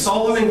gods. And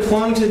Solomon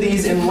clung to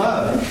these in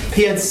love.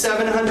 He had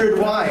 700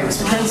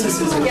 wives,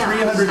 princesses, and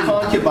 300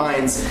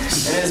 concubines,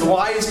 and his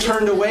wives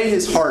turned away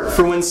his heart.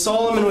 For when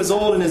Solomon was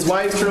old and his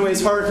wives turned away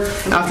his heart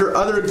after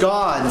other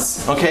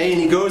gods, okay, and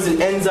he goes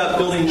and ends up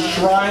building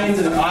shrines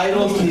and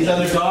idols to these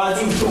other gods,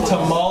 to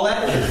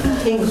Molech.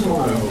 You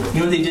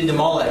know what they did to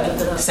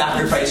Molech?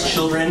 Sacrifice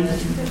children.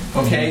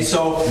 Okay,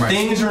 so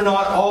things are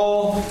not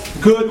all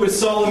good with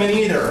Solomon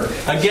either.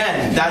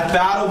 Again, that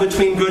battle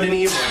between good and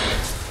evil.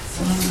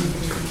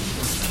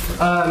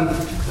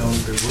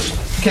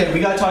 Okay, we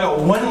got to talk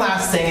about one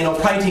last thing, and it'll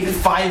probably take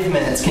 5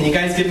 minutes. Can you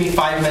guys give me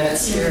 5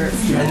 minutes? Sure.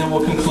 And then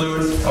we'll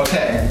conclude.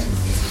 Okay.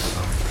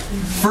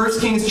 1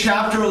 Kings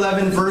chapter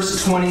 11,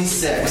 verse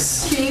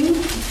 26. King?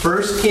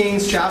 1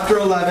 Kings chapter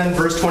 11,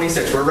 verse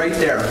 26. We're right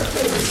there.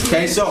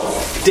 Okay, so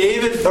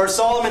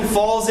Solomon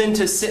falls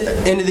into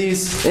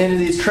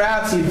these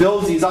traps. He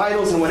builds these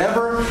idols and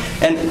whatever.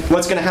 And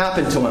what's going to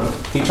happen to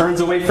him? He turns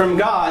away from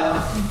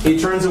God. He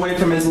turns away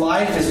from his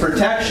life, his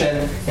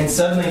protection, and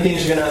suddenly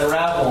things are going to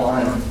unravel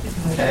on him.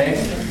 Okay?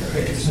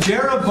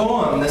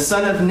 Jeroboam, the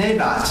son of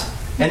Nebat,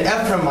 an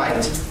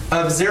Ephraimite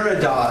of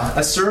Zeradah,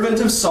 a servant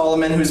of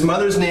Solomon, whose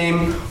mother's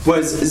name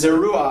was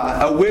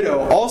Zeruiah, a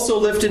widow, also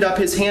lifted up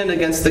his hand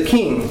against the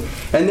king.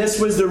 And this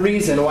was the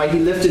reason why he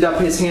lifted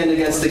up his hand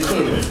against the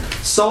king.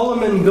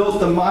 Solomon built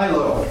the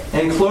Milo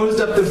and closed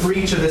up the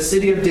breach of the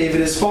city of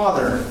David his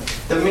father.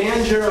 The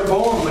man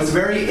Jeroboam was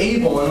very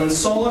able, and when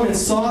Solomon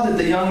saw that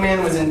the young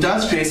man was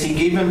industrious, he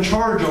gave him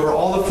charge over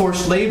all the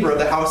forced labor of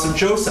the house of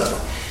Joseph.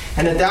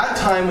 And at that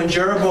time, when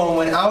Jeroboam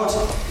went out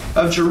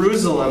of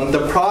Jerusalem,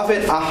 the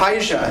prophet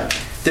Ahijah,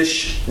 the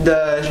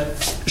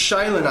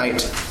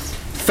Shilonite,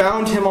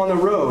 found him on the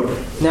road.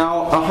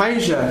 Now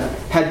Ahijah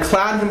had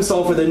clad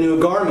himself with a new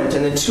garment,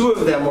 and the two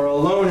of them were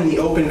alone in the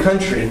open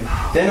country.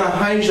 Then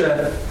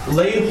Ahijah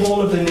laid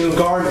hold of the new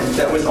garment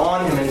that was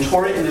on him and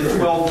tore it into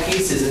 12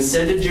 pieces, and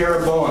said to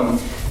Jeroboam,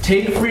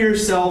 "Take for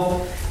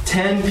yourself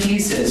 10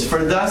 pieces,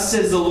 for thus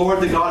says the Lord,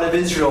 the God of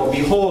Israel,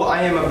 behold,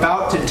 I am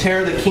about to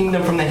tear the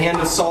kingdom from the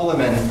hand of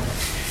Solomon,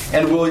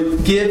 and will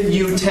give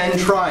you 10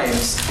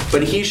 tribes.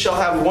 But he shall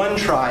have 1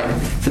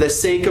 tribe, for the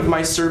sake of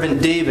my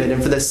servant David,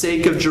 and for the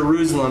sake of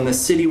Jerusalem, the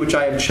city which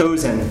I have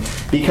chosen,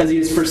 because he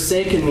has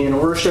forsaken me and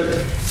worshipped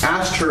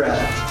Ashtoreth,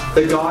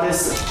 the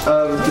goddess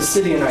of the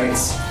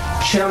Sidonites,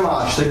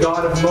 Chemosh, the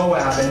god of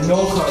Moab, and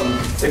Milcom,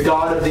 the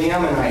god of the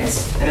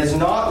Ammonites, and has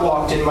not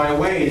walked in my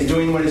ways,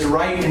 doing what is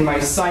right in my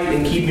sight,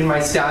 and keeping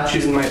my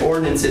statutes and my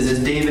ordinances, as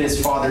David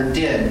his father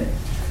did."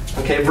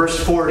 Okay, verse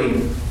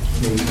 40.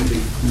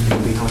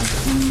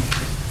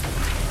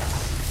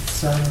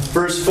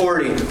 Verse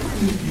 40.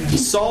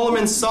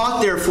 Solomon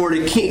sought therefore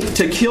to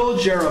kill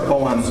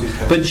Jeroboam,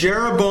 but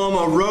Jeroboam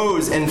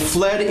arose and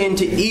fled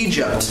into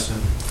Egypt.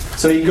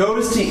 So he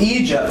goes to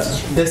Egypt,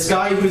 this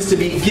guy who's to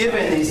be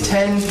given these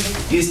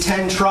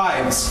 10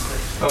 tribes.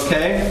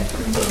 Okay?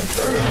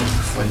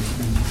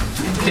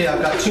 Okay,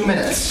 I've got 2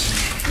 minutes.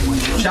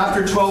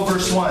 Chapter 12,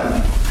 verse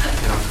 1.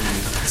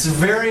 It's a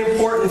very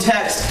important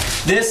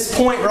text. This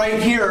point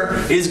right here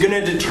is going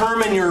to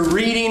determine your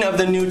reading of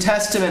the New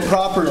Testament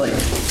properly.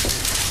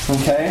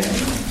 Okay?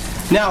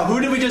 Now, who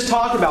did we just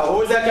talk about? What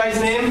was that guy's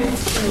name?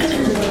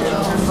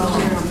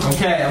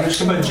 Okay, I'm just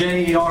going to put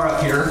J-E-R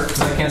up here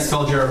because I can't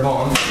spell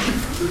Jeroboam.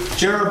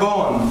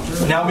 Jeroboam.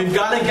 Now, we've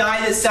got a guy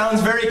that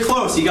sounds very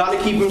close. You got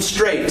to keep him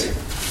straight.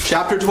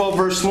 Chapter 12,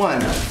 verse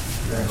 1.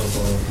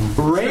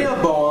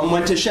 Rehoboam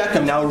went to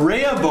Shechem. Now,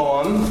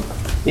 Rehoboam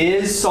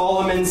is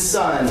Solomon's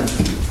son.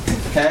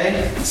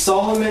 Okay?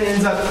 Solomon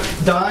ends up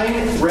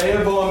dying.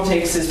 Rehoboam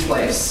takes his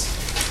place.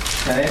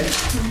 Okay?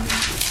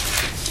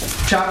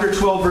 Chapter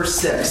 12, verse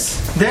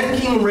 6. Then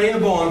King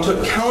Rehoboam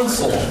took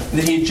counsel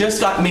that he had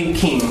just got made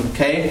king.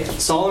 Okay?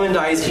 Solomon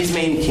dies, he's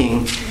made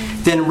king.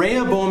 Then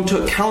Rehoboam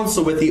took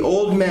counsel with the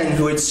old men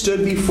who had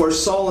stood before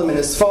Solomon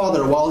his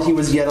father while he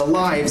was yet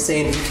alive,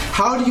 saying,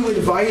 "How do you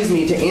advise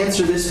me to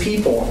answer this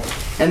people?"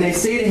 And they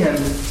say to him,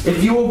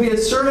 "If you will be a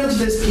servant to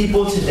this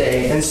people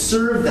today, and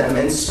serve them,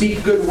 and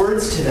speak good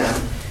words to them,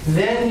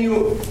 then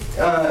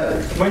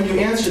when you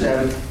answer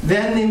them,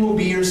 then they will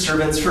be your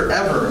servants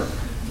forever."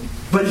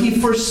 But he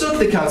forsook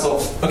the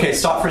counsel. Okay,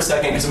 stop for a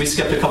second because we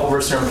skipped a couple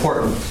verses that are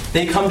important.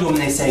 They come to him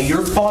and they say,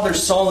 "Your father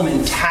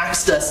Solomon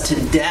taxed us to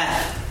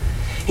death.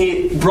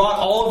 He brought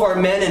all of our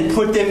men and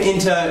put them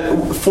into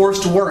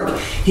forced work.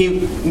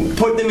 He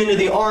put them into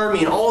the army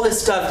and all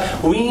this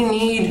stuff. We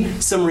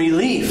need some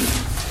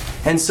relief."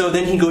 And so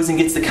then he goes and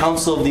gets the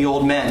counsel of the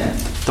old men,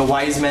 the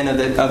wise men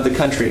of the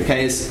country.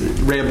 Okay, as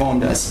Rehoboam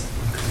does.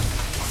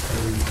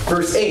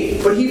 Verse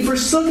 8, "But he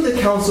forsook the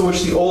counsel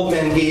which the old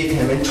men gave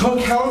him, and took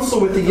counsel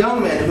with the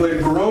young men who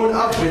had grown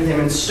up with him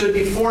and stood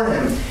before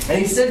him. And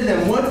he said to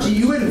them, 'What do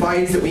you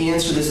advise that we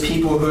answer this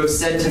people who have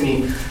said to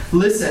me,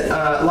 Listen,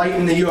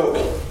 lighten the yoke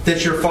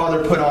that your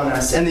father put on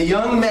us?' And the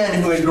young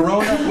men who had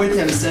grown up with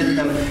him said to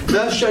him,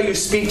 'Thus shall you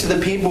speak to the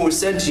people who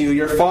said to you,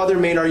 Your father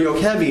made our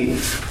yoke heavy,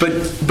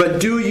 but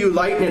do you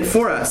lighten it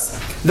for us?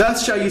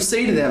 Thus shall you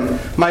say to them,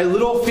 My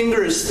little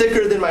finger is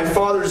thicker than my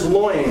father's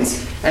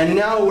loins. And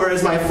now,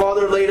 whereas my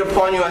father laid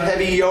upon you a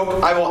heavy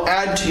yoke, I will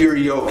add to your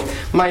yoke.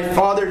 My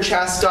father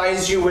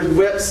chastised you with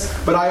whips,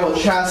 but I will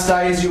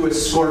chastise you with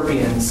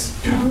scorpions.'"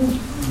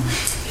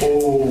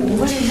 Oh.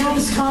 What a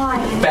nice guy.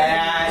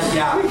 Bad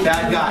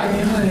guy.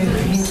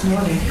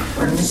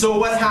 So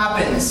what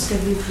happens?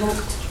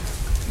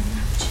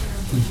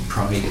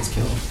 Probably gets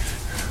killed.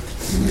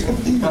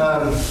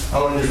 I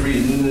want to just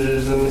read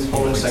this.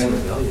 Hold on a second.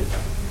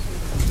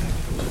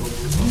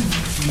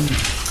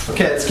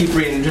 Okay, let's keep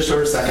reading just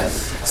for a second.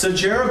 So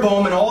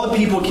Jeroboam and all the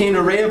people came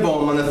to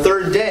Rehoboam on the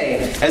third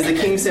day, as the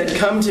king said,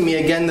 "Come to me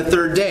again the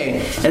third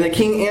day." And the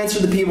king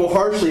answered the people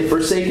harshly,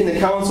 forsaking the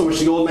counsel which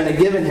the old men had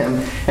given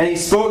him. And he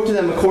spoke to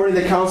them according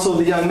to the counsel of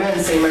the young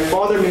men, saying, "My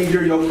father made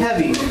your yoke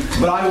heavy,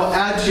 but I will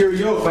add to your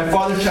yoke. My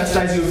father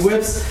chastised you with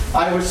whips,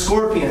 I with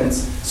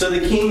scorpions." So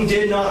the king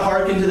did not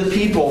hearken to the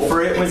people,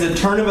 for it was a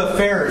turn of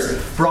affairs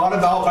brought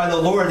about by the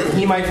Lord, that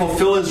he might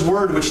fulfill his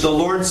word, which the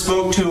Lord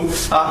spoke to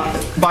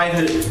by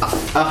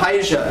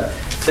Ahijah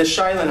the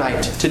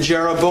Shilonite to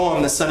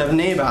Jeroboam the son of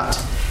Nebat.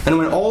 And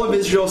when all of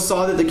Israel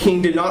saw that the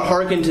king did not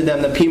hearken to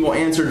them, the people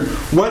answered,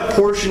 "What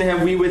portion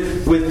have we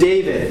with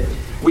David?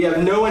 We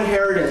have no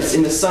inheritance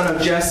in the son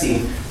of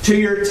Jesse. To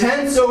your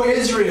tents, O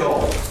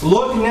Israel!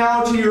 Look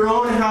now to your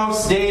own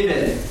house,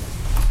 David."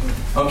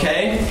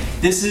 Okay?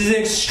 This is an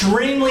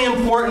extremely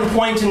important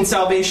point in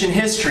salvation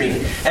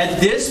history. At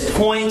this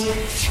point,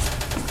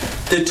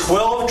 the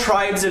 12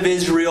 tribes of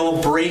Israel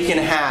break in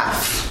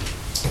half.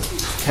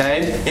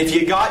 Okay? If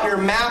you got your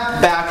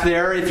map back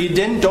there, if you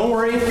didn't, don't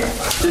worry.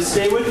 Just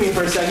stay with me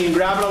for a second. You can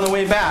grab it on the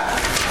way back.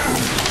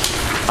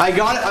 I've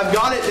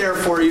got it there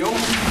for you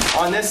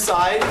on this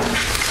side.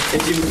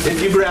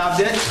 If you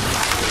grabbed it.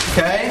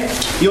 Okay?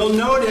 You'll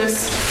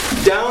notice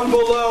down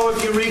below,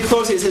 if you read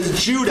closely, it says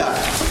Judah.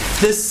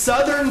 The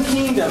southern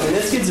kingdom, and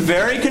this gets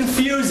very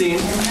confusing.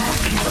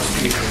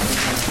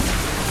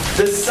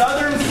 The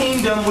southern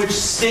kingdom, which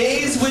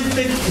stays with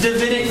the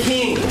Davidic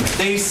king,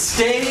 they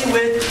stay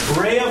with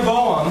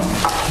Rehoboam,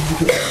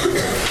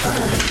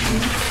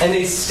 and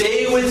they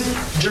stay with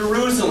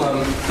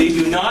Jerusalem. They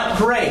do not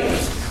break.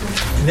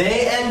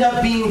 They end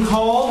up being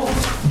called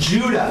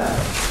Judah,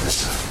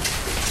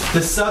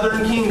 the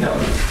southern kingdom.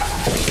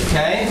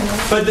 Okay?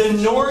 But the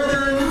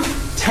northern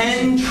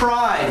 10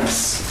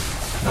 tribes,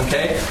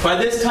 okay? By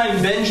this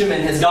time,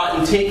 Benjamin has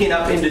gotten taken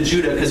up into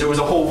Judah because there was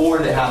a whole war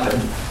that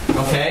happened.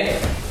 Okay?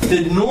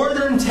 The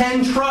northern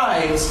 10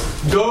 tribes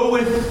go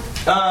with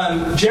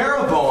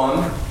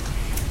Jeroboam,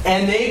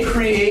 and they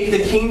create the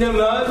kingdom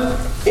of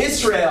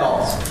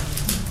Israel.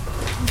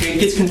 Okay, it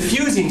gets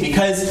confusing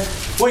because,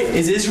 wait,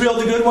 is Israel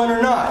the good one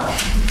or not?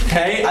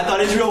 Okay, I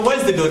thought Israel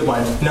was the good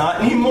one.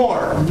 Not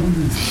anymore.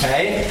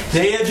 Okay,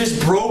 they have just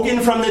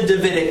broken from the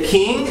Davidic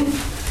king.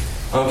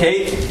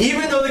 Okay,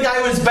 even though the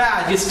guy was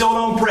bad, you still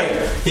don't break.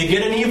 You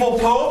get an evil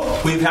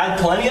pope. We've had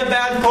plenty of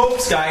bad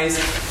popes, guys.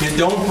 You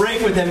don't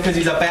break with him because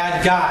he's a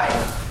bad guy.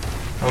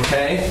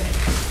 Okay,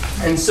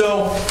 and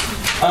so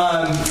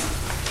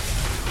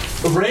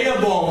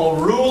Rehoboam will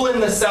rule in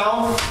the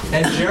south,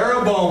 and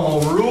Jeroboam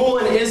will rule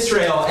in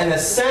Israel. And the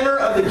center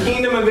of the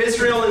kingdom of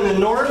Israel in the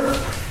north,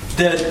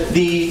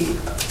 the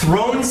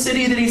throne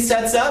city that he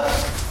sets up,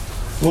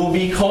 will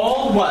be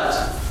called what?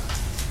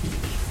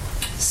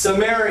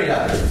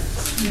 Samaria.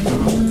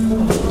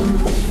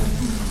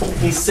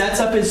 He sets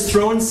up his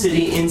throne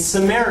city in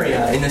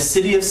Samaria, in the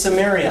city of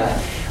Samaria.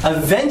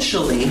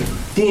 Eventually,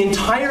 the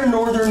entire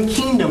northern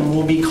kingdom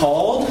will be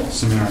called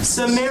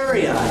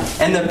Samaria.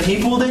 And the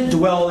people that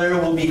dwell there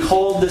will be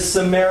called the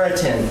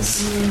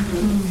Samaritans.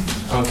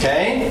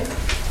 Okay?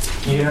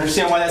 You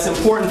understand why that's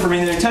important for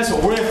reading the New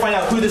Testament. We're going to find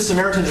out who the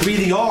Samaritans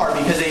really are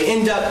because they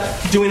end up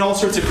doing all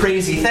sorts of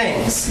crazy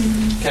things.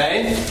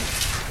 Okay?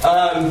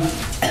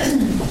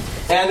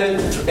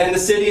 And the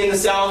city in the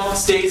south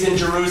stays in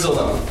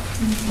Jerusalem.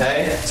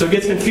 Okay? So it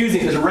gets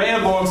confusing because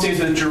Rehoboam stays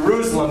with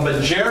Jerusalem,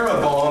 but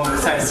Jeroboam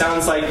kind of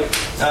sounds like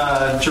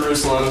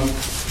Jerusalem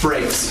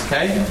breaks.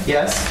 Okay?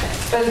 Yes?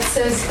 But it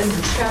says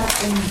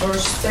in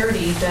verse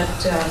 30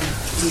 that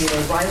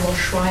the rival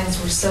shrines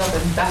were set up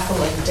in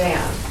Bethel and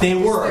Dan. They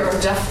were.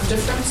 Is there a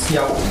difference?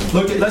 Yeah.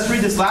 Let's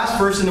read this last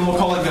verse and then we'll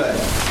call it good.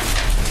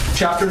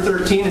 Chapter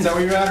 13, is that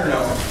where you're at or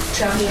no?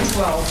 Chapter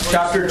 12.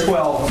 Chapter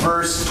 12,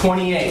 verse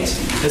 28.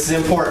 This is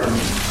important.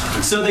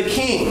 So the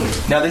king,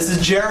 now this is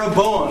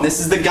Jeroboam. This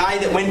is the guy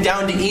that went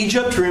down to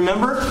Egypt,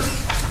 remember?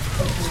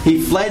 He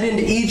fled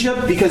into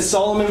Egypt because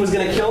Solomon was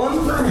going to kill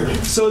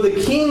him. So the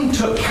king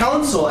took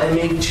counsel and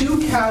made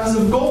 2 calves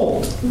of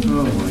gold.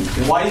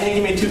 Why do you think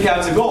he made 2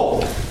 calves of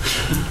gold?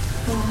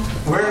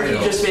 Where did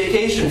he just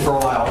vacation for a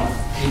while?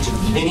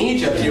 In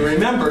Egypt. You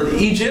remember, the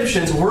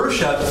Egyptians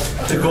worshipped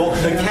the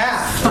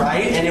calf,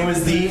 right? And it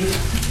was the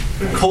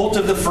cult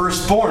of the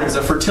firstborn. It was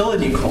a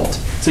fertility cult.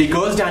 So he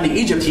goes down to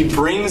Egypt. He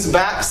brings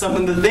back some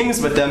of the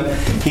things with him.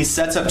 He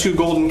sets up 2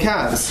 golden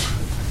calves.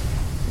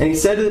 And he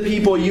said to the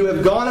people, "You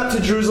have gone up to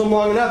Jerusalem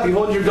long enough.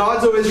 Behold, your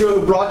gods, O Israel,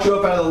 who brought you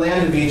up out of the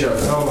land of Egypt."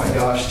 Oh my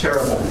gosh,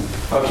 terrible.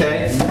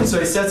 Okay? And so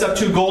he sets up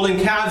 2 golden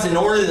calves in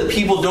order that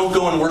people don't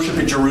go and worship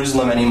at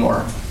Jerusalem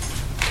anymore.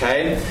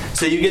 Okay?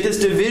 So you get this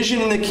division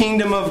in the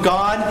kingdom of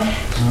God.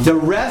 The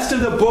rest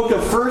of the book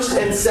of 1st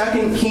and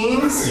 2nd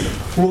Kings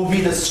will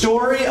be the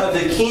story of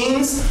the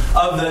kings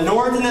of the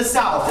north and the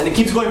south. And it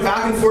keeps going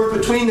back and forth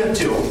between the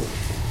two.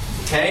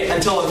 Okay?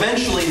 Until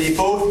eventually they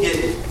both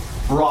get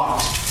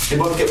rocked. They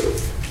both get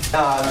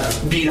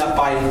beat up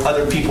by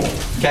other people.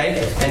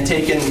 Okay? And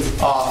taken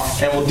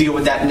off. And we'll deal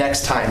with that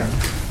next time.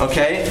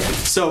 Okay?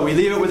 So we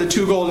leave it with the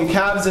 2 golden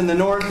calves in the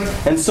north,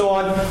 and so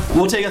on.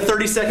 We'll take a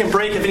 30-second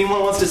break. If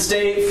anyone wants to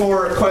stay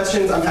for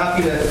questions, I'm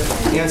happy to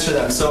answer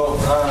them. So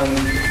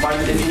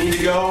if you need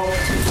to go,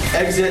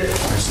 exit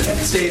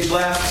stage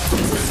left,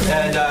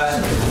 and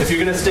if you're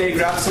going to stay,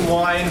 grab some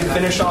wine,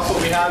 finish off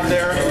what we have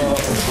there,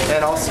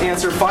 and I'll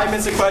answer 5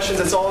 minutes of questions.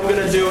 That's all I'm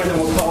going to do, and then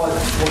we'll call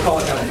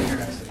it done.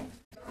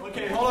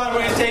 Okay, hold on.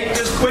 We're going to take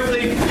just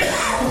quickly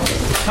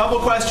a couple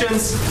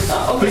questions.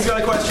 Who's got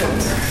a question?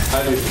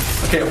 I do.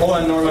 Okay, hold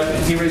on, Norma.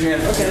 Can you raise your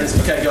hand?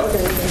 Okay, go.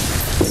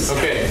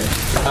 Okay,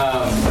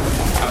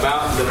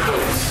 about the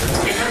popes.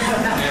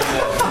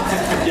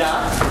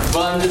 Yeah?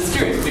 Well, I'm just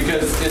curious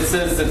because it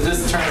says that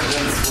this turn of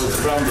events was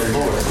from the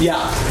Lord.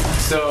 Yeah.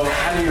 So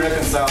how do you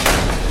reconcile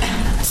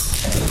that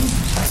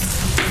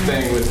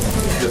thing with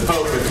the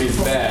Pope if he's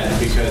bad?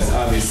 Because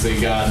obviously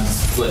God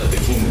split the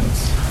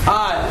kingdoms.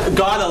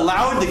 God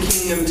allowed the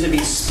kingdom to be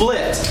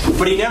split,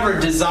 but he never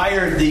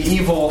desired the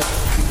evil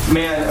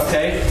man,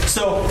 okay?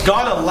 So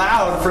God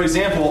allowed, for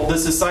example, the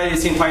Society of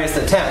St. Pius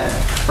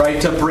X,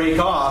 right, to break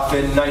off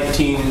in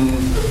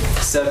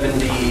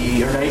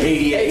 1970 or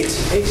 88,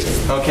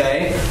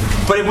 okay?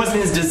 But it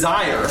wasn't his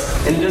desire,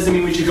 and it doesn't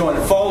mean we should go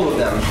and follow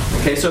them,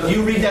 okay? So if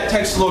you read that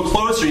text a little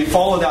closer, you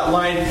follow that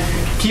line,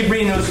 keep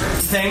reading those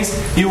things,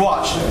 you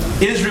watch.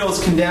 Israel is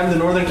condemned, the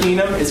northern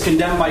kingdom is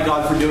condemned by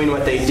God for doing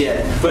what they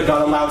did, but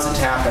God allows it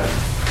to happen.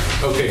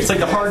 Okay. It's like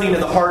the hardening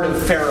of the heart of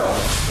Pharaoh,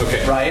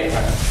 okay, right?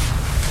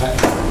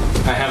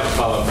 I have a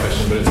follow-up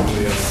question, but it's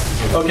somebody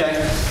else.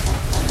 Okay.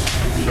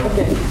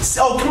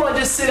 Oh, come on,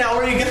 just sit down.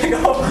 Where are you going to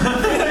go? Come on,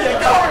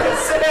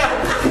 just sit down.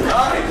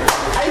 All right.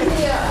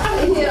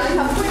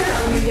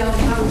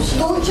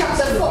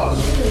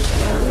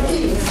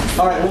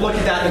 All right, we'll look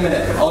at that in a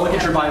minute. I'll look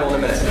at your Bible in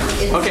a minute.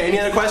 Okay, any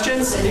other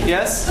questions?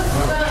 Yes?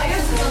 Well, I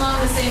guess it's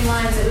along the same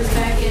lines. It was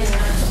back in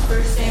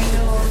 1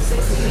 Samuel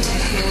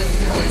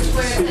 16,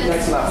 where it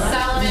says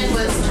Solomon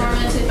was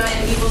tormented by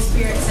an evil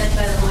spirit sent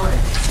by the Lord.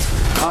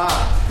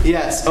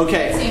 Yes,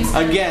 okay.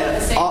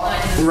 Again,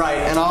 right,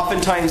 and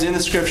oftentimes in the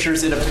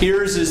scriptures it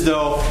appears as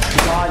though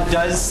God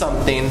does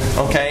something,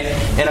 okay?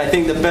 And I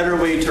think the better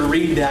way to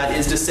read that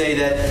is to say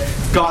that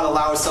God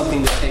allows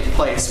something to take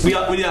place.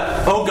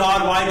 Oh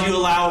God, why did you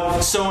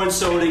allow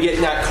so-and-so to get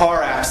in that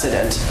car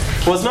accident?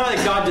 Well, it's not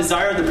that God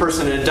desired the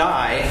person to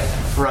die,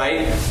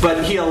 right?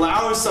 But he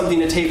allows something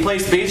to take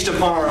place based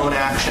upon our own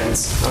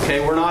actions, okay?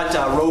 We're not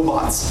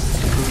robots,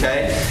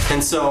 okay?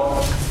 And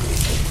so,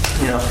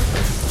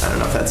 I don't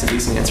know if that's a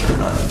decent answer or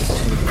not.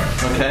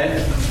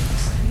 Okay?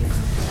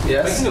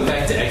 Yes? I can go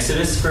back to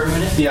Exodus for a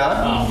minute.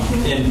 Yeah?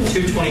 In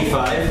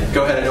 2:25.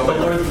 Go ahead. I know. The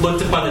Lord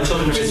looked upon the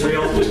children of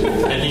Israel,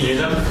 and he knew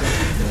them.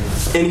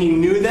 And he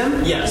knew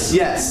them? Yes.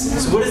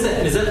 Yes. So what is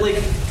that? Is that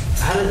like,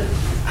 how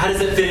does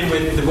that fit in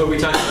with what we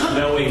talked about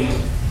knowing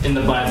in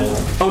the Bible?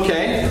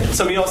 Okay.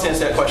 Somebody else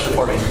answer that question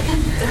for me.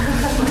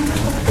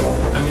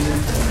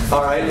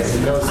 All right.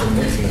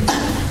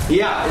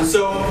 Yeah, and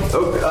so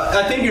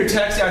I think your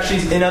text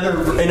actually in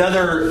other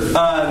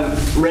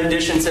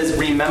rendition says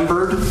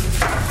remembered,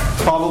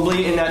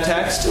 probably in that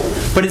text.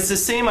 But it's the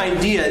same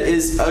idea,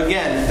 is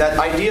again, that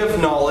idea of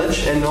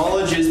knowledge, and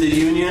knowledge is the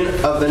union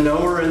of the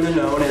knower and the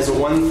known as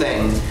one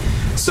thing.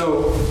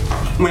 So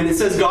when it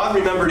says God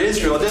remembered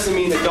Israel, it doesn't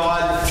mean that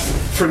God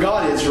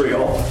forgot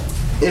Israel.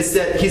 It's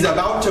that he's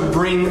about to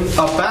bring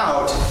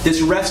about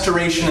this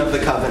restoration of the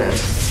covenant.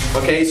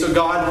 Okay, so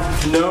God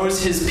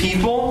knows his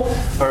people,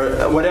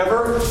 or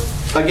whatever.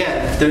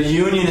 Again, the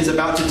union is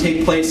about to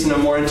take place in a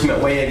more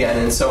intimate way again.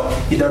 And so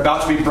they're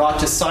about to be brought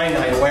to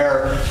Sinai,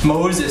 where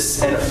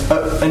Moses, and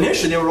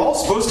initially they were all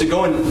supposed to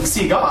go and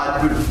see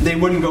God, but they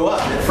wouldn't go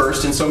up at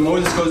first. And so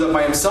Moses goes up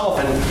by himself,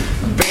 and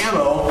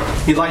bam-o,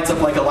 he lights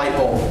up like a light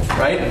bulb,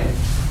 right?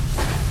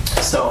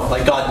 So,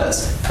 like God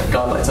does.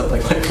 God lights up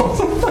like light bulbs.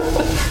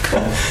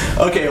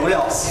 Okay, what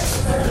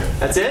else?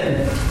 That's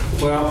it?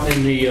 Well,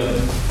 in the...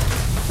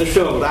 let's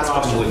show last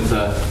question with...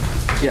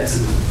 yes.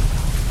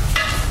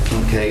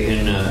 Okay,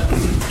 in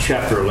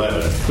chapter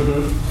 11.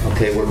 Mm-hmm.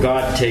 Okay, where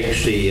God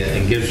takes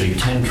and gives the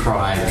 10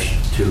 tribes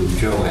to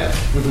Joab.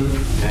 Mm-hmm.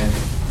 Okay?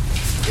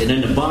 And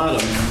in the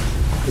bottom,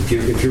 if you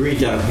read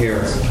down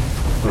here,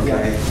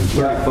 okay,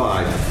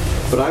 35...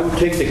 But I will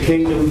take the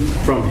kingdom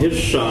from his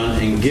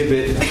son and give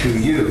it to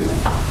you.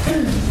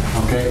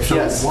 Okay, so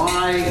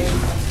why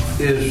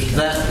is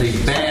that the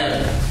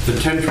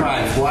 10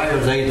 tribes, why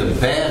are they the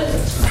bad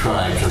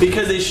tribes?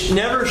 Because they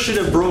never should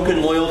have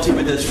broken loyalty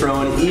with his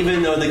throne,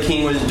 even though the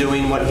king was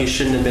doing what he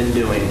shouldn't have been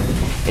doing.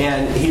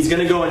 And he's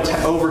going to go and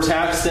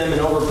overtax them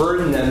and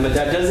overburden them, but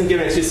that doesn't give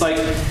it. It's just like,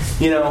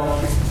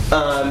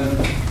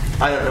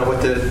 I don't know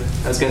what I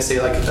was going to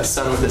say, like a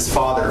son with his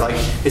father. Like,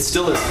 it's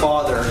still his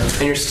father,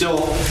 and you're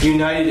still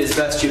united as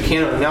best you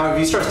can. Now, if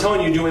he starts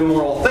telling you doing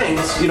immoral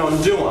things, you don't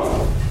do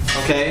them.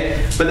 Okay?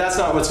 But that's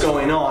not what's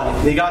going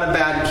on. They got a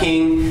bad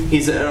king,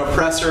 he's an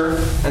oppressor,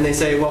 and they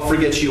say, well,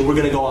 forget you, we're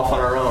going to go off on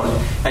our own.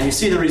 And you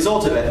see the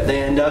result of it.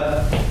 They end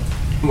up...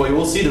 Well,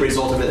 we'll see the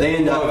result of it. They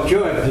end up... Well, if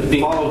Joab had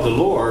followed the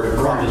Lord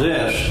according to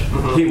this,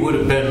 he would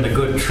have been the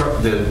good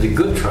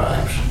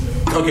tribes.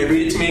 Okay,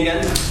 read it to me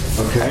again.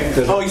 Okay.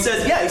 Oh, he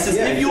says,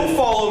 if you'll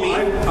follow me.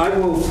 I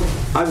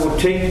will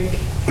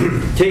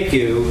take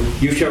you,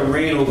 you shall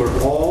reign over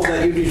all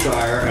that you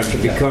desire and to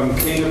become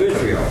king of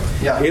Israel.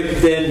 Yeah.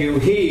 If then you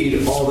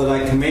heed all that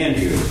I command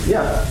you,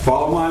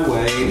 follow my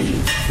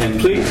ways, and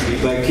please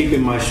me by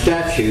keeping my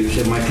statutes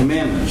and my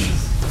commandments.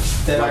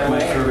 Then like my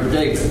servant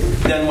David.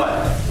 Then what?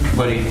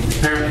 But he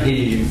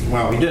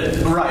did.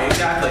 Right,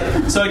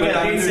 exactly. So again,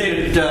 I would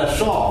say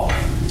Saul.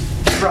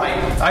 Right.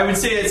 I would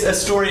say it's a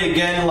story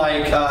again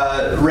like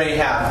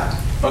Rahab,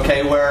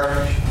 okay,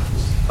 where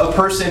a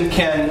person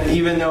can,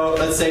 even though,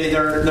 let's say,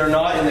 they're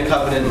not in the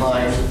covenant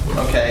line,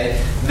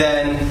 okay,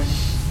 then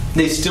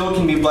they still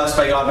can be blessed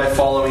by God by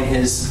following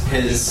His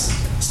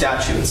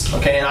statutes,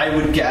 okay. And I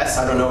would guess,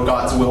 I don't know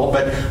God's will,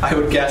 but I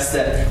would guess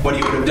that what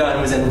He would have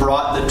done was then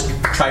brought the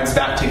tribes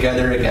back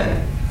together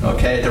again,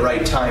 okay, at the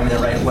right time, in the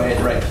right way, at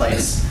the right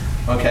place,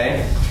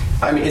 okay.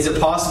 I mean, is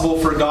it possible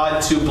for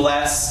God to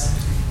bless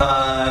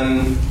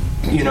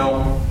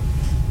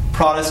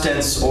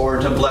Protestants or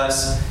to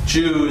bless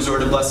Jews or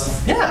to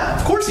bless... Yeah,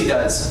 of course He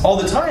does. All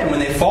the time when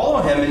they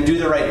follow Him and do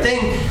the right thing.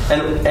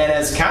 And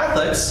as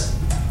Catholics,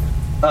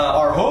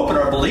 our hope and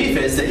our belief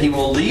is that He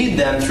will lead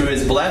them through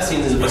His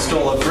blessings, His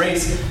bestowal of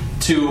grace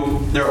to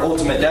their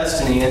ultimate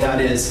destiny, and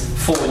that is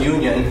full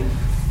union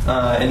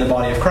in the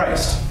body of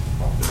Christ.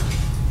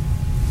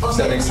 Does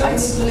that make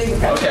sense?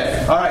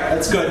 Okay, all right,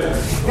 that's good.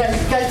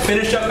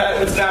 Finish up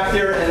what's back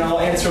there, and I'll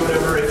answer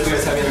whatever if you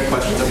guys have any other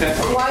questions, okay?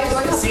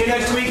 See you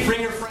next week. Bring